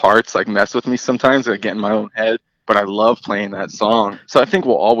timing and the parts mess with me sometimes. I get in my own head, but I love playing that song. So I think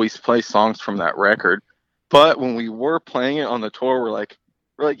we'll always play songs from that record. But when we were playing it on the tour, we're like,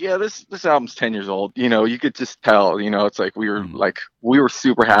 yeah, this album's 10 years old. You could just tell, it's like we were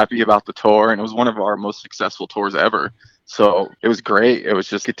super happy about the tour, and it was one of our most successful tours ever. So it was great. It was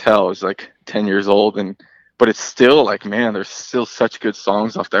just, you could tell it was 10 years old, but it's still man, there's still such good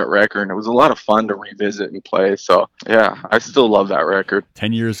songs off that record, and it was a lot of fun to revisit and play. So yeah, I still love that record.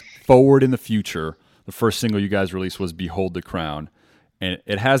 10 years forward in the future, the first single you guys released was Behold the Crown, and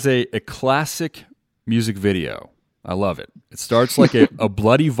it has a classic music video. I love it. It starts like a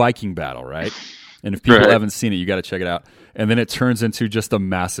bloody Viking battle, right? And if people haven't seen it, you got to check it out. And then it turns into just a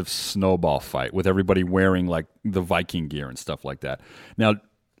massive snowball fight with everybody wearing the Viking gear and stuff like that. Now,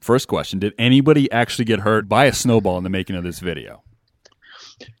 first question, did anybody actually get hurt by a snowball in the making of this video?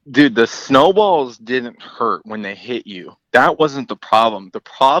 Dude, the snowballs didn't hurt when they hit you. That wasn't the problem. The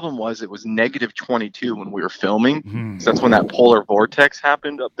problem was it was -22 when we were filming. So that's when that polar vortex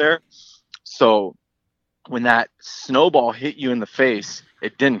happened up there. So when that snowball hit you in the face,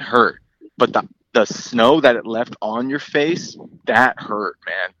 it didn't hurt, but the snow that it left on your face, that hurt,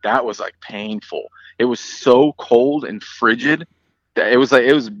 man. That was painful. It was so cold and frigid that it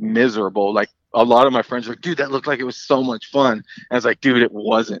was miserable. A lot of my friends were like, dude, that looked like it was so much fun. And I was like, dude, it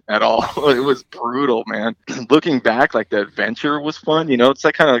wasn't at all. It was brutal, man. Looking back, the adventure was fun. It's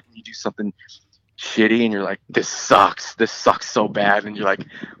kind of you do something shitty and you're like, this sucks so bad, and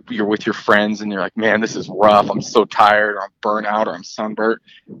you're with your friends and you're like, man, this is rough, I'm so tired, or I'm burnt out, or I'm sunburnt.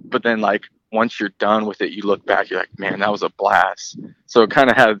 But then once you're done with it, you look back, you're like, man, that was a blast. So it kind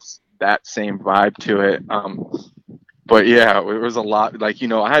of has that same vibe to it. But yeah, it was a lot. I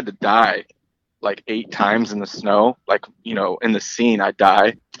had to die 8 times in the snow. In the scene I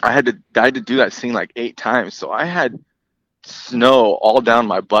had to do that scene 8 times. So I had snow all down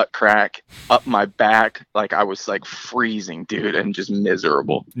my butt crack, up my back. I was freezing, dude, and just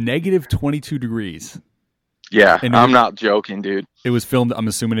miserable. -22 degrees. Yeah, and I'm not joking, dude. It was filmed, I'm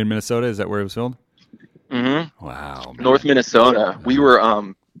assuming, in Minnesota. Is that where it was filmed? Mm-hmm. Wow, man. North Minnesota. We were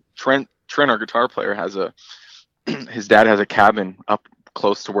Trent, our guitar player, his dad has a cabin up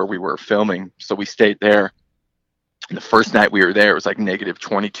close to where we were filming, so we stayed there. And the first night we were there, it was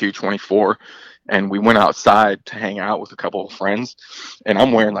 -22, 24. and we went outside to hang out with a couple of friends, and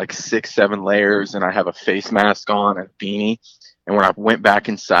I'm wearing like 6-7 layers, and I have a face mask on and a beanie. And when I went back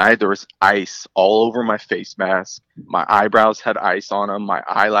inside, there was ice all over my face mask. My eyebrows had ice on them. My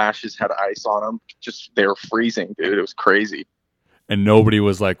eyelashes had ice on them. Just, they were freezing, dude. It was crazy. And nobody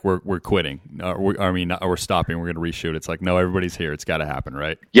was like, we're quitting. We're stopping. We're going to reshoot. It's like, no, everybody's here. It's got to happen,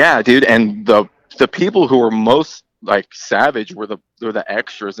 right? Yeah, dude. And the people who were most like savage were the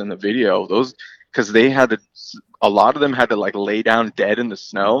extras in the video. Those, because they had to, a lot of them had to like lay down dead in the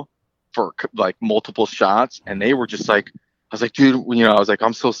snow for like multiple shots, and they were just like, I was like, dude, I was like,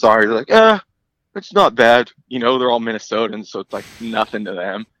 I'm so sorry. They're like, it's not bad. They're all Minnesotans, so it's like nothing to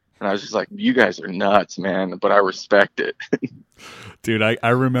them. And I was just like, you guys are nuts, man. But I respect it. Dude, I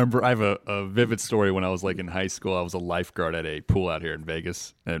remember, I have a vivid story when I was like in high school. I was a lifeguard at a pool out here in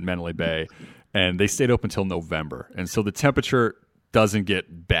Vegas at Menley Bay, and they stayed open until November. And so the temperature doesn't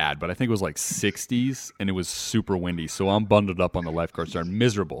get bad, but I think it was like 60s, and it was super windy. So I'm bundled up on the lifeguard stand,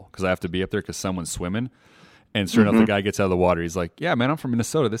 miserable because I have to be up there because someone's swimming. And sure enough, the guy gets out of the water. He's like, yeah, man, I'm from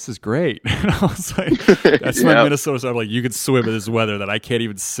Minnesota. This is great. And I was like, that's my Minnesota. So I'm like, you could swim in this weather that I can't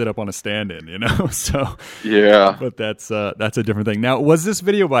even sit up on a stand in, So, yeah. But that's a different thing. Now, was this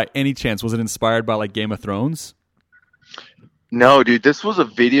video by any chance, was it inspired by like Game of Thrones? No, dude, this was a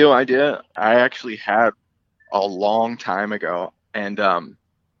video idea I actually had a long time ago. And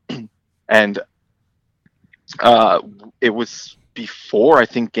it was before I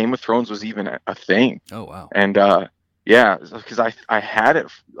think Game of Thrones was even a thing. Oh wow. And yeah, because I had it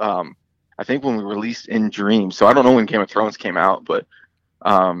I think when we released In Dreams. So I don't know when Game of Thrones came out, but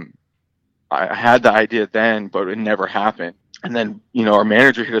I had the idea then, but it never happened. And then our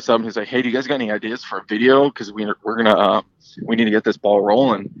manager hit us up and he's like, hey, do you guys got any ideas for a video? Because we need to get this ball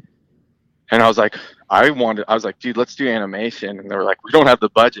rolling. And I was like, dude, let's do animation. And they were like, we don't have the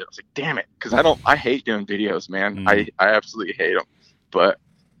budget. I was like, damn it. Because I hate doing videos, man. I absolutely hate them. But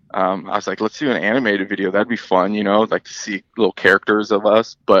I was like, let's do an animated video. That'd be fun, like to see little characters of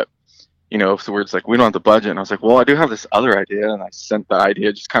us. But, so we're just like, we don't have the budget. And I was like, well, I do have this other idea. And I sent the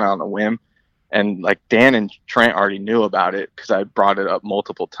idea just kind of on a whim. And like Dan and Trent already knew about it because I brought it up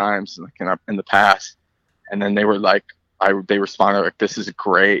multiple times in the past. And then they were like, they responded like, this is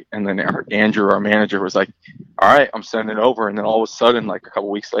great. And then Andrew, our manager, was like, all right, I'm sending it over. And then all of a sudden, like a couple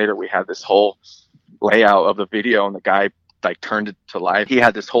weeks later, we had this whole layout of the video, and the guy like turned it to life. He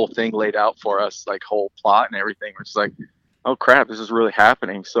had this whole thing laid out for us, like whole plot and everything. We're just like, oh crap, this is really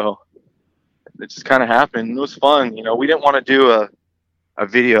happening. So it just kind of happened. It was fun. We didn't want to do a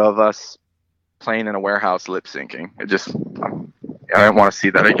video of us playing in a warehouse lip syncing. I didn't want to see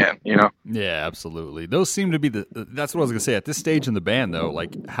that again, Yeah, absolutely. Those seem to be that's what I was going to say. At this stage in the band, though,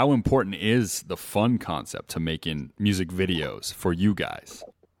 like how important is the fun concept to making music videos for you guys?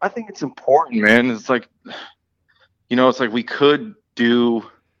 I think it's important, man. It's like, it's like we could do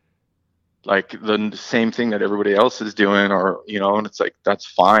like the same thing that everybody else is doing, or, and it's like, that's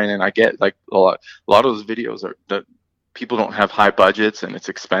fine. And I get like a lot of those videos are that people don't have high budgets and it's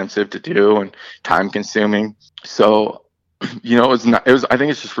expensive to do and time consuming. So, I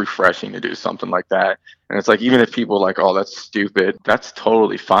think it's just refreshing to do something like that. And it's like, even if people are like, oh, that's stupid, that's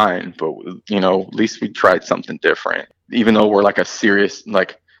totally fine. But, at least we tried something different, even though we're like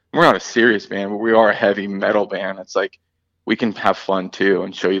we're not a serious band, but we are a heavy metal band. It's like, we can have fun too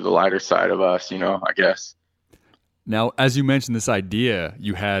and show you the lighter side of us, I guess. Now, as you mentioned, this idea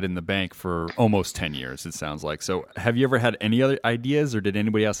you had in the bank for almost 10 years, it sounds like. So have you ever had any other ideas, or did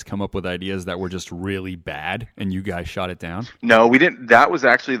anybody else come up with ideas that were just really bad and you guys shot it down? No, we didn't. That was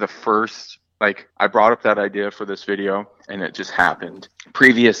actually the first, I brought up that idea for this video and it just happened.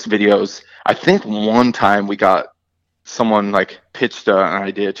 Previous videos, I think one time we got someone pitched an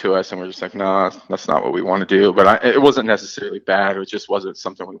idea to us and we're just like, no, that's not what we want to do. But it wasn't necessarily bad. It just wasn't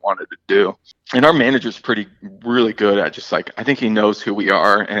something we wanted to do. And our manager's really good at just I think he knows who we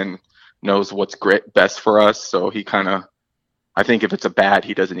are and knows what's best for us. So he I think if it's a bad,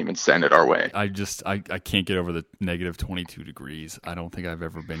 he doesn't even send it our way. I can't get over the negative 22 degrees. I don't think I've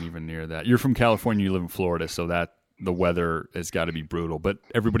ever been even near that. You're from California, you live in Florida, so that the weather has got to be brutal. But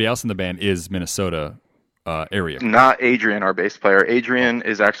everybody else in the band is Minnesota area. Not Adrian, our bass player. Adrian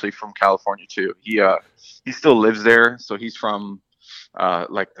is actually from California too. He still lives there, so he's from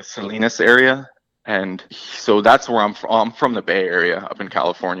the Salinas area, and so that's where I'm from. I'm from the Bay Area up in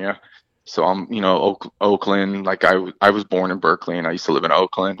California. So I'm, Oakland. I was born in Berkeley and I used to live in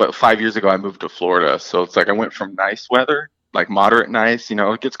Oakland. But 5 years ago I moved to Florida. So it's I went from nice weather, moderate nice.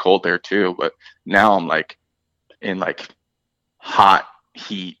 It gets cold there too. But now I'm in hot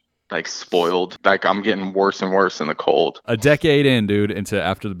heat like spoiled. Like I'm getting worse and worse in the cold. A decade in, dude, into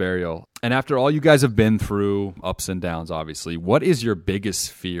After the Burial. And after all you guys have been through, ups and downs, obviously, what is your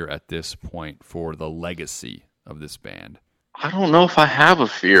biggest fear at this point for the legacy of this band? I don't know if I have a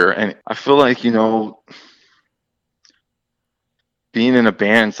fear. And I feel like, you know, being in a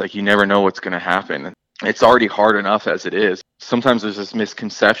band, it's like you never know what's going to happen. It's already hard enough as it is. Sometimes there's this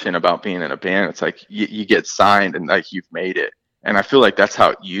misconception about being in a band. It's like you get signed and like you've made it. And I feel like that's how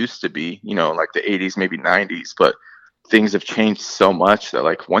it used to be, you know, like the 80s, maybe 90s. But things have changed so much that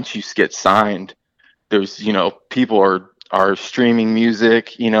like once you get signed, there's, you know, people are streaming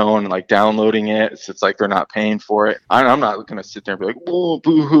music, you know, and like downloading it. It's like they're not paying for it. I'm not going to sit there and be like, oh,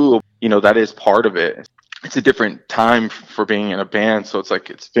 boo-hoo. You know, that is part of it. It's a different time for being in a band. So it's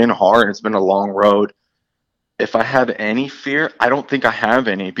like it's been hard. It's been a long road. If I have any fear, I don't think I have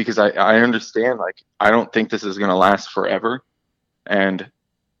any, because I understand, like, I don't think this is going to last forever. And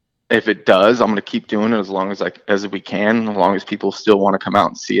if it does, I'm going to keep doing it as long as we can, as long as people still want to come out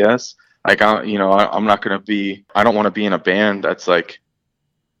and see us. Like, I'm not going to be, I don't want to be in a band that's like,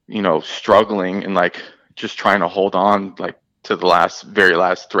 you know, struggling and like just trying to hold on like to the very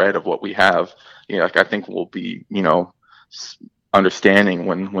last thread of what we have. You know, like I think we'll be, you know, understanding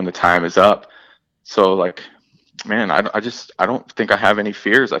when the time is up. So like, man, I don't think I have any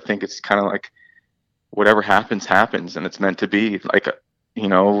fears. I think it's kind of like whatever happens, and it's meant to be. Like, you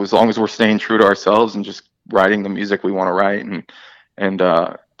know, as long as we're staying true to ourselves and just writing the music we want to write and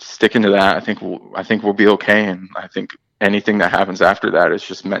sticking to that, I think we'll be okay. And I think anything that happens after that is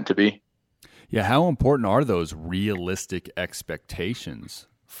just meant to be. Yeah, how important are those realistic expectations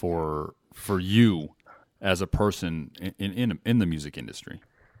for you as a person in the music industry?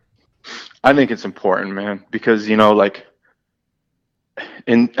 I think it's important, man, because, you know, like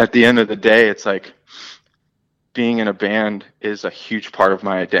at the end of the day, it's like being in a band is a huge part of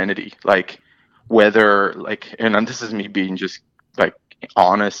my identity. Like whether like, and this is me being just like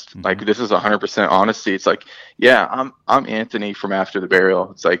honest, like this is 100% honesty. It's like, yeah, I'm Anthony from After the Burial.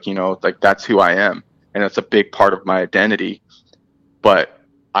 It's like, you know, like that's who I am. And it's a big part of my identity. But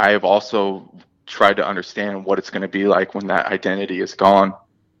I've also tried to understand what it's going to be like when that identity is gone.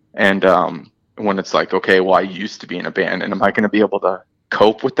 And when it's like, okay, well, I used to be in a band, and am I going to be able to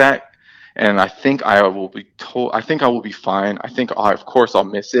cope with that? And I think I will be fine. I think, of course, I'll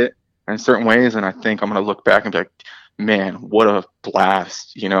miss it in certain ways. And I think I'm going to look back and be like, man, what a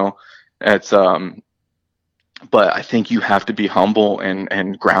blast, you know? It's, but I think you have to be humble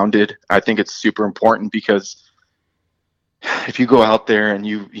and grounded. I think it's super important, because if you go out there and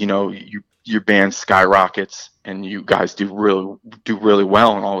your band skyrockets and you guys do really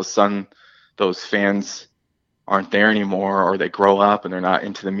well, and all of a sudden those fans aren't there anymore, or they grow up and they're not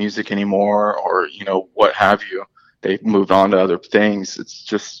into the music anymore, or, you know, what have you, they've moved on to other things. It's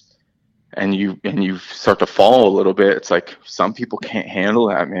just, and you start to fall a little bit. It's like some people can't handle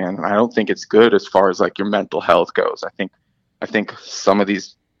that, man. And I don't think it's good as far as like your mental health goes. I think some of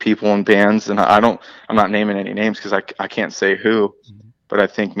these people in bands, and I'm not naming any names because I can't say who, but I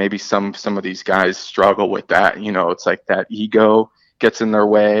think maybe some of these guys struggle with that. You know, it's like that ego gets in their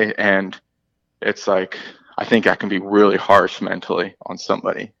way, and it's like, I think that can be really harsh mentally on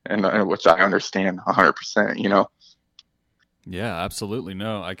somebody, and which I understand 100%, you know? Yeah, absolutely.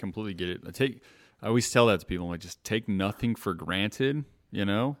 No, I completely get it. I always tell that to people, like, just take nothing for granted, you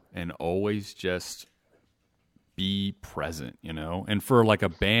know, and always just be present, you know? And for like a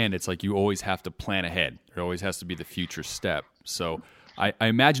band, it's like you always have to plan ahead. There always has to be the future step. So I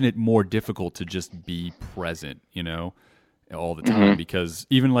imagine it more difficult to just be present, you know, all the time, because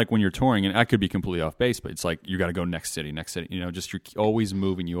even like when you're touring, and I could be completely off base, but it's like you got to go next city, you know, just you're always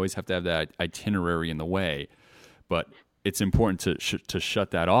moving. You always have to have that itinerary in the way. But it's important to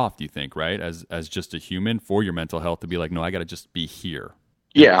shut that off, do you think, right? As just a human, for your mental health, to be like, no, I got to just be here.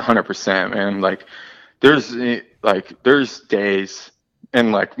 Yeah, 100%, man. Like there's days,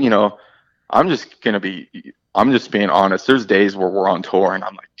 and like, you know, I'm just being honest. There's days where we're on tour and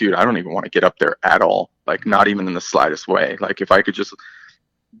I'm like, dude, I don't even want to get up there at all. Like, not even in the slightest way. Like, if I could just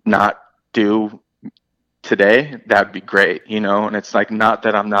not do today, that'd be great, you know? And it's like, not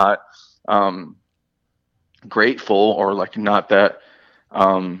that I'm not grateful, or like, not that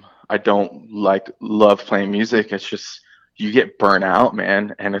I don't love playing music. It's just, you get burnt out,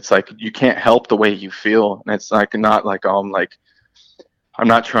 man. And it's like, you can't help the way you feel. And it's like, not like, I'm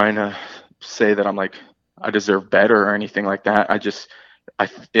not trying to say that I'm like, I deserve better or anything like that.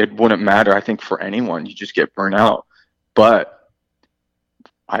 It wouldn't matter. I think for anyone, you just get burnt out. But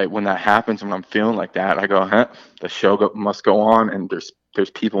when that happens, when I'm feeling like that, I go, the show must go on, and there's there's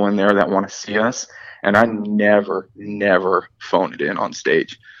people in there that want to see us. And I never phone it in on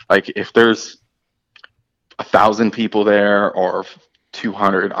stage. Like if there's 1,000 people there or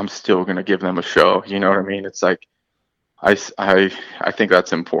 200, I'm still going to give them a show. You know what I mean? It's like, I think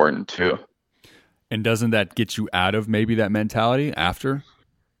that's important too. And doesn't that get you out of maybe that mentality after?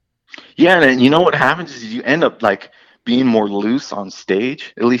 Yeah. And you know what happens is you end up like being more loose on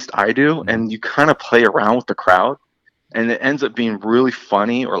stage. At least I do. And you kind of play around with the crowd and it ends up being really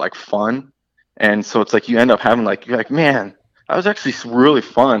funny or like fun. And so it's like you end up having like, you're like, man, that was actually really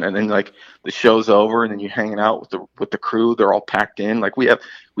fun. And then like the show's over and then you're hanging out with the crew. They're all packed in. Like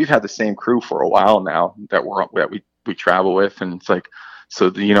we've had the same crew for a while now that we travel with. And it's like,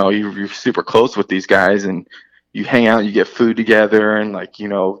 so, you know, you're super close with these guys and you hang out, you get food together and like, you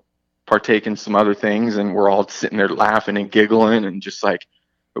know, partake in some other things. And we're all sitting there laughing and giggling and just like,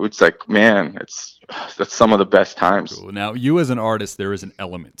 it's like, man, that's some of the best times. Cool. Now, you as an artist, there is an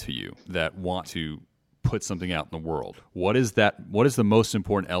element to you that want to put something out in the world. What is that? What is the most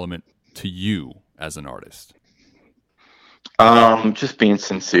important element to you as an artist? Just being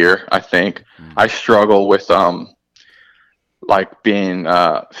sincere, I think. I struggle with like being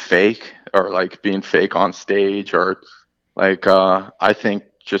fake or like being fake on stage or like I think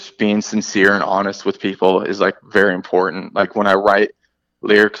just being sincere and honest with people is like very important. Like when I write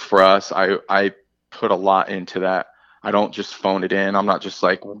lyrics for us, I put a lot into that. I don't just phone it in. I'm not just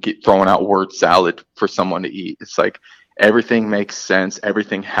like throwing out word salad for someone to eat. It's like everything makes sense.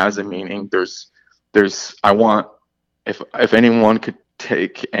 Everything has a meaning. I want, if anyone could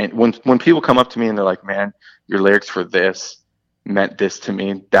take, and when people come up to me and they're like, man, your lyrics for this meant this to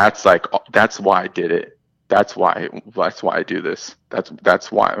me. That's why I did it. That's why I do this.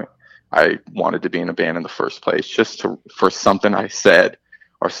 That's why I wanted to be in a band in the first place, just for something I said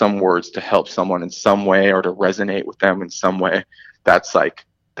or some words to help someone in some way or to resonate with them in some way. That's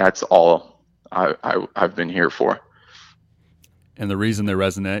all I've been here for. And the reason they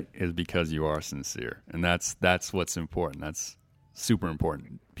resonate is because you are sincere. And that's what's important. That's super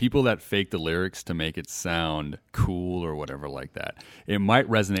important. People that fake the lyrics to make it sound cool or whatever like that, it might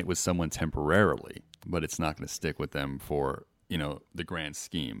resonate with someone temporarily, but it's not going to stick with them for, you know, the grand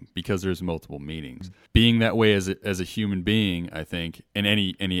scheme because there's multiple meanings. Being that way as a human being, I think, in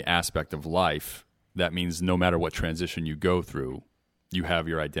any aspect of life, that means no matter what transition you go through, you have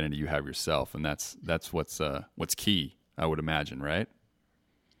your identity, you have yourself, and that's what's key, I would imagine, right?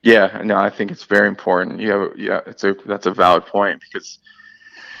 Yeah, no, I think it's very important. That's a valid point because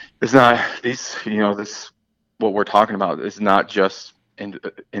it's not what we're talking about is not just in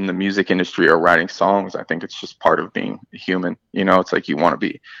the music industry or writing songs. I think it's just part of being human. You know, it's like you want to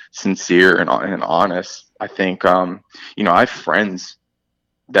be sincere and honest. I think, I have friends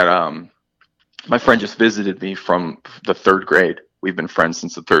that, my friend just visited me from the third grade. We've been friends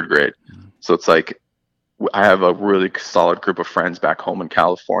since the third grade. So it's like, I have a really solid group of friends back home in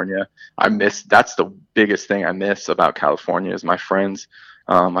California. That's the biggest thing I miss about California is my friends.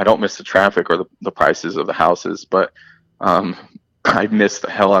 I don't miss the traffic or the prices of the houses, but, I miss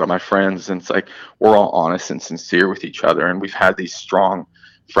the hell out of my friends. And it's like, we're all honest and sincere with each other. And we've had these strong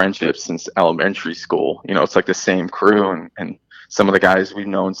friendships since elementary school. You know, it's like the same crew and some of the guys we've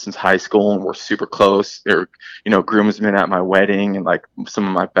known since high school and we're super close. They're, groomsmen at my wedding and like some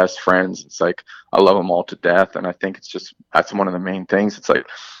of my best friends. It's like, I love them all to death. And I think that's one of the main things. It's like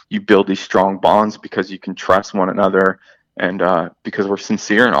you build these strong bonds because you can trust one another. And because we're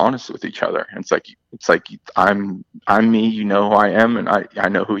sincere and honest with each other. And it's like I'm me, you know who I am, and I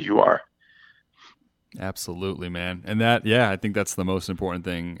know who you are. Absolutely, man. And I think that's the most important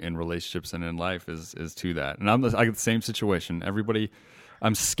thing in relationships and in life is to that. And I get the same situation. Everybody,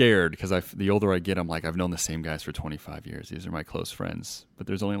 I'm scared because the older I get, I'm like, I've known the same guys for 25 years. These are my close friends, but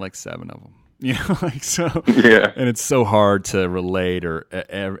there's only like 7 of them. You know, like so. Yeah. And it's so hard to relate or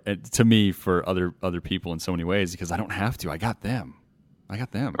to me for other people in so many ways because I don't have to. I got them.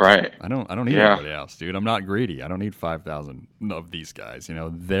 Right. I don't need anybody else, dude. I'm not greedy. I don't need 5,000 of these guys. You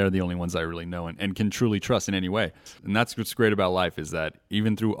know, they're the only ones I really know and can truly trust in any way. And that's what's great about life is that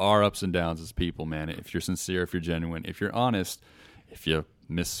even through our ups and downs as people, man, if you're sincere, if you're genuine, if you're honest, if you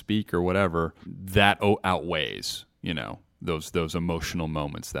misspeak or whatever, that outweighs, those emotional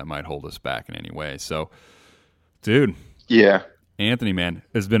moments that might hold us back in any way. So, dude. Yeah. Anthony, man,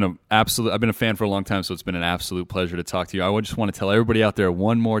 I've been a fan for a long time, so it's been an absolute pleasure to talk to you. I just want to tell everybody out there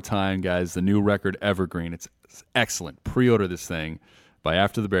one more time, guys, the new record, Evergreen. It's excellent. Pre-order this thing. by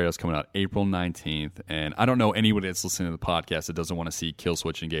After the Burial. It's coming out April 19th. And I don't know anyone that's listening to the podcast that doesn't want to see Kill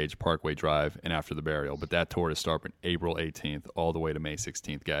Switch Engage, Parkway Drive, and After the Burial. But that tour is starting April 18th all the way to May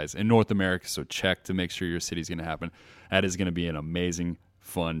 16th, guys, in North America. So check to make sure your city's going to happen. That is going to be an amazing,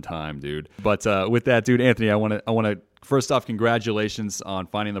 fun time, dude. But with that, dude, Anthony, I want to first off, congratulations on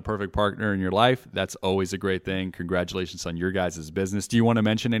finding the perfect partner in your life. That's always a great thing. Congratulations on your guys' business. Do you want to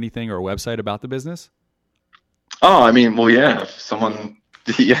mention anything or a website about the business? Oh, I mean, well, yeah. If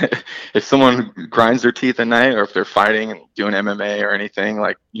someone grinds their teeth at night, or if they're fighting and doing MMA or anything,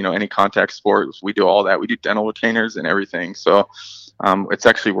 like, you know, any contact sports, we do all that. We do dental retainers and everything. So it's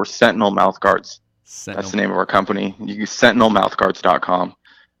actually, we're Sentinel Mouth Guards. That's the name of our company. You use sentinelmouthguards.com.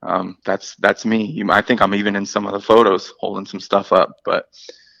 That's me. I think I'm even in some of the photos holding some stuff up, but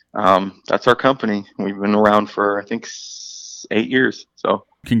that's our company. We've been around for, I think, 8 years. So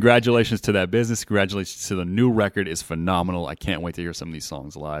congratulations to that business. Congratulations to the new record. Is phenomenal. I can't wait to hear some of these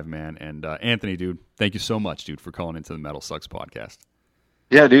songs live, man. And Anthony, dude, thank you so much, dude, for calling into the Metal Sucks podcast.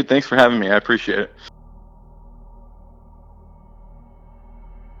 Yeah, dude, thanks for having me. I appreciate it.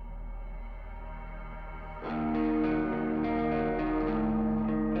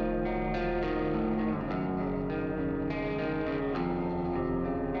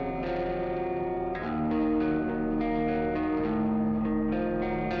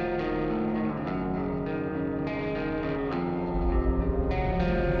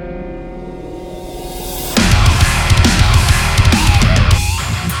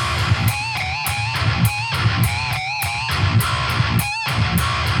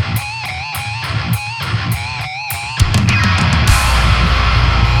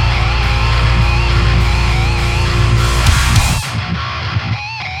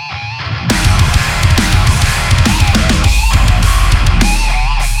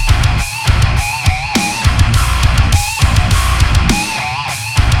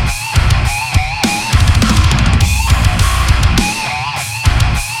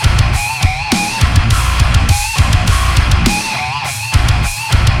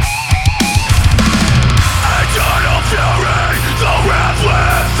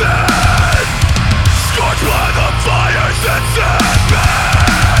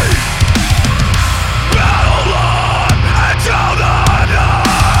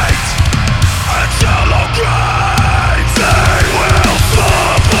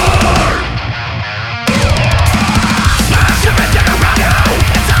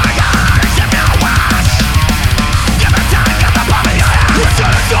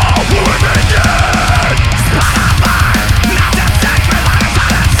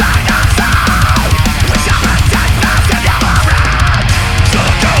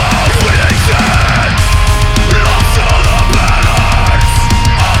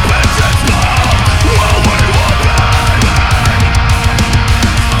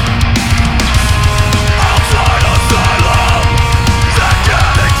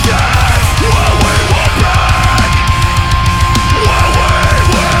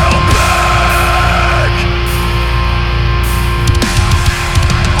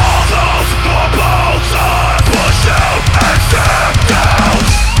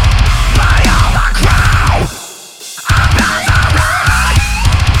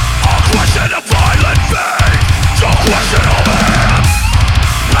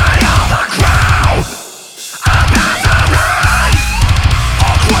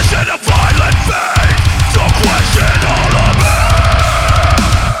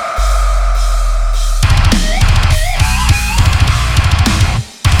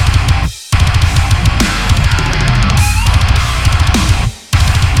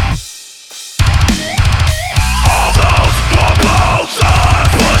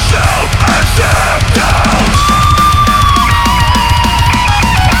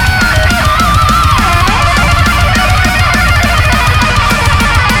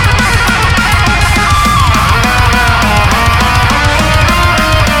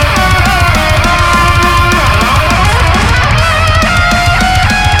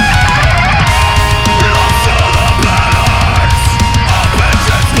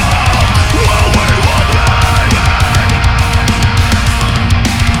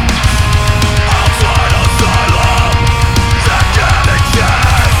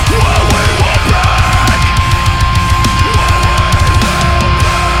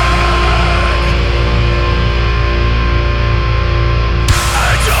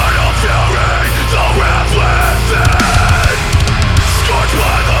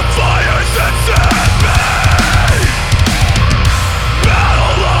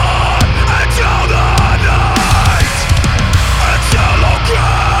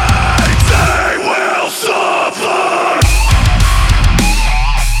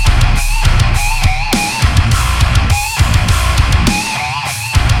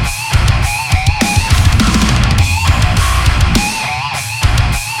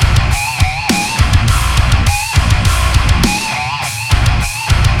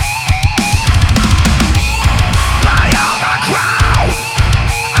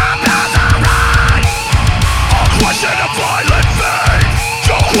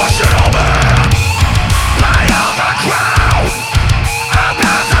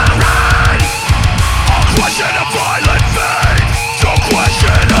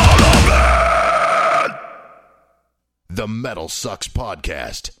 the Metal Sucks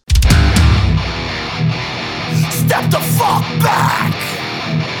Podcast. Step the fuck back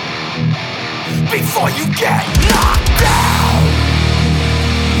before you get knocked down.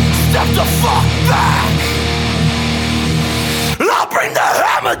 Step the fuck back. I'll bring the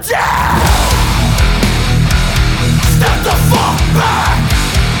hammer down. Step the fuck back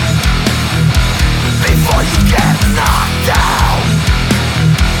before you get knocked down.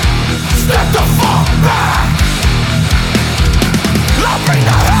 Step the fuck back. I'll bring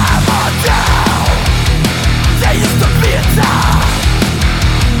the hammer down. There used to be a time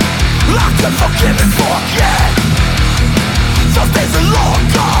I could forgive and forget. Those days are long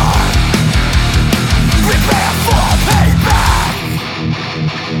gone. Prepare for payback.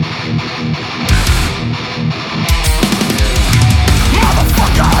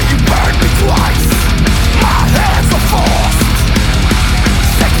 Motherfucker, you burned me twice. My hands are forced.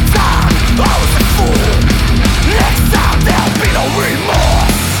 Second time, I was a fool. Next time, there'll be no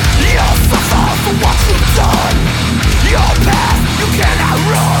remorse. You'll suffer for what you've done. Your past, you cannot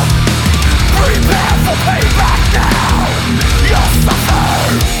run. Prepare for payback now. You'll suffer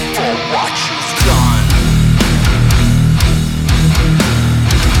for what you've done.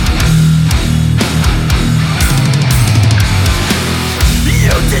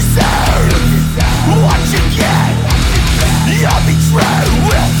 You deserve what you get. Your betrayal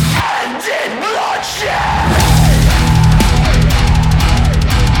will end in bloodshed.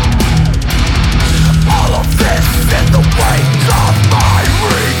 All of this in the wake of my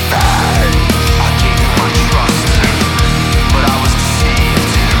revenge. I gave you my trust, but I was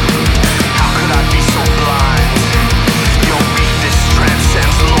deceived. How could I be so blind? Your weakness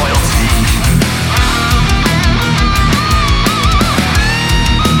transcends loyalty.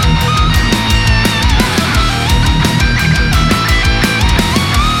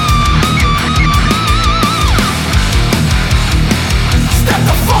 Step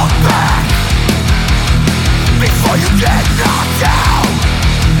the fuck back before you get knocked down.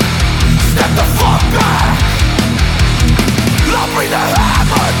 Step the fuck back. I'll bring the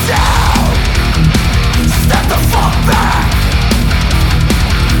hammer down. Step the fuck back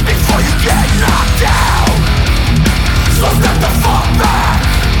before you get knocked down. So step the fuck back.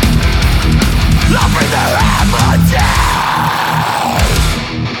 I'll bring the hammer down.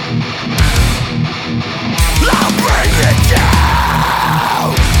 I'll bring it down.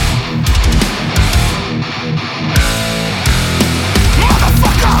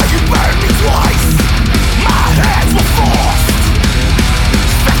 Motherfucker, you burned me twice. My hands were forced.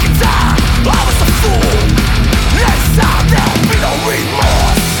 Second time, I was a fool. Next time, there'll be no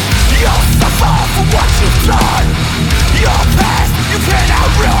remorse. You'll suffer for what you've done. Your past, you cannot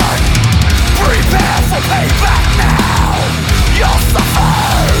run. Prepare for payback now. You'll suffer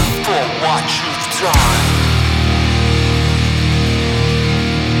for what you've done.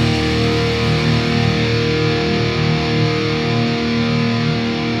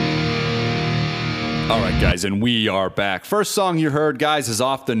 All right, guys, and we are back. First song you heard, guys, is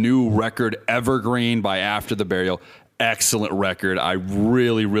off the new record Evergreen by After the Burial. Excellent record. I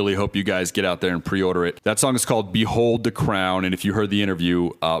really, really hope you guys get out there and pre-order it. That song is called Behold the Crown, and if you heard the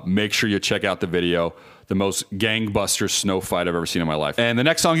interview, make sure you check out the video. The most gangbuster snow fight I've ever seen in my life. And the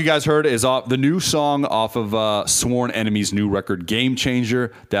next song you guys heard is off the new song off of Sworn Enemy's new record, Game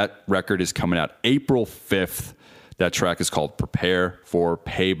Changer. That record is coming out April 5th. That track is called Prepare for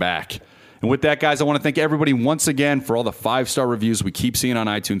Payback. And with that, guys, I want to thank everybody once again for all the 5-star reviews we keep seeing on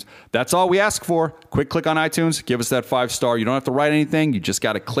iTunes. That's all we ask for. Quick click on iTunes. Give us that 5-star. You don't have to write anything. You just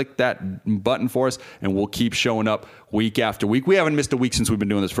got to click that button for us, and we'll keep showing up week after week. We haven't missed a week since we've been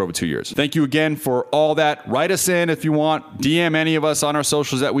doing this for over 2 years. Thank you again for all that. Write us in if you want. DM any of us on our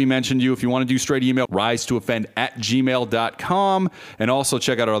socials that we mentioned you. If you want to do straight email, risetooffend@gmail.com. And also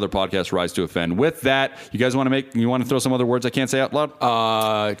check out our other podcast, Rise to Offend. With that, you guys want to throw some other words I can't say out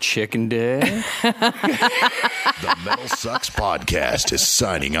loud? Chicken dick. The Metal Sucks Podcast is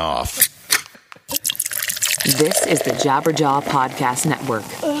signing off. This is the Jabberjaw Podcast Network.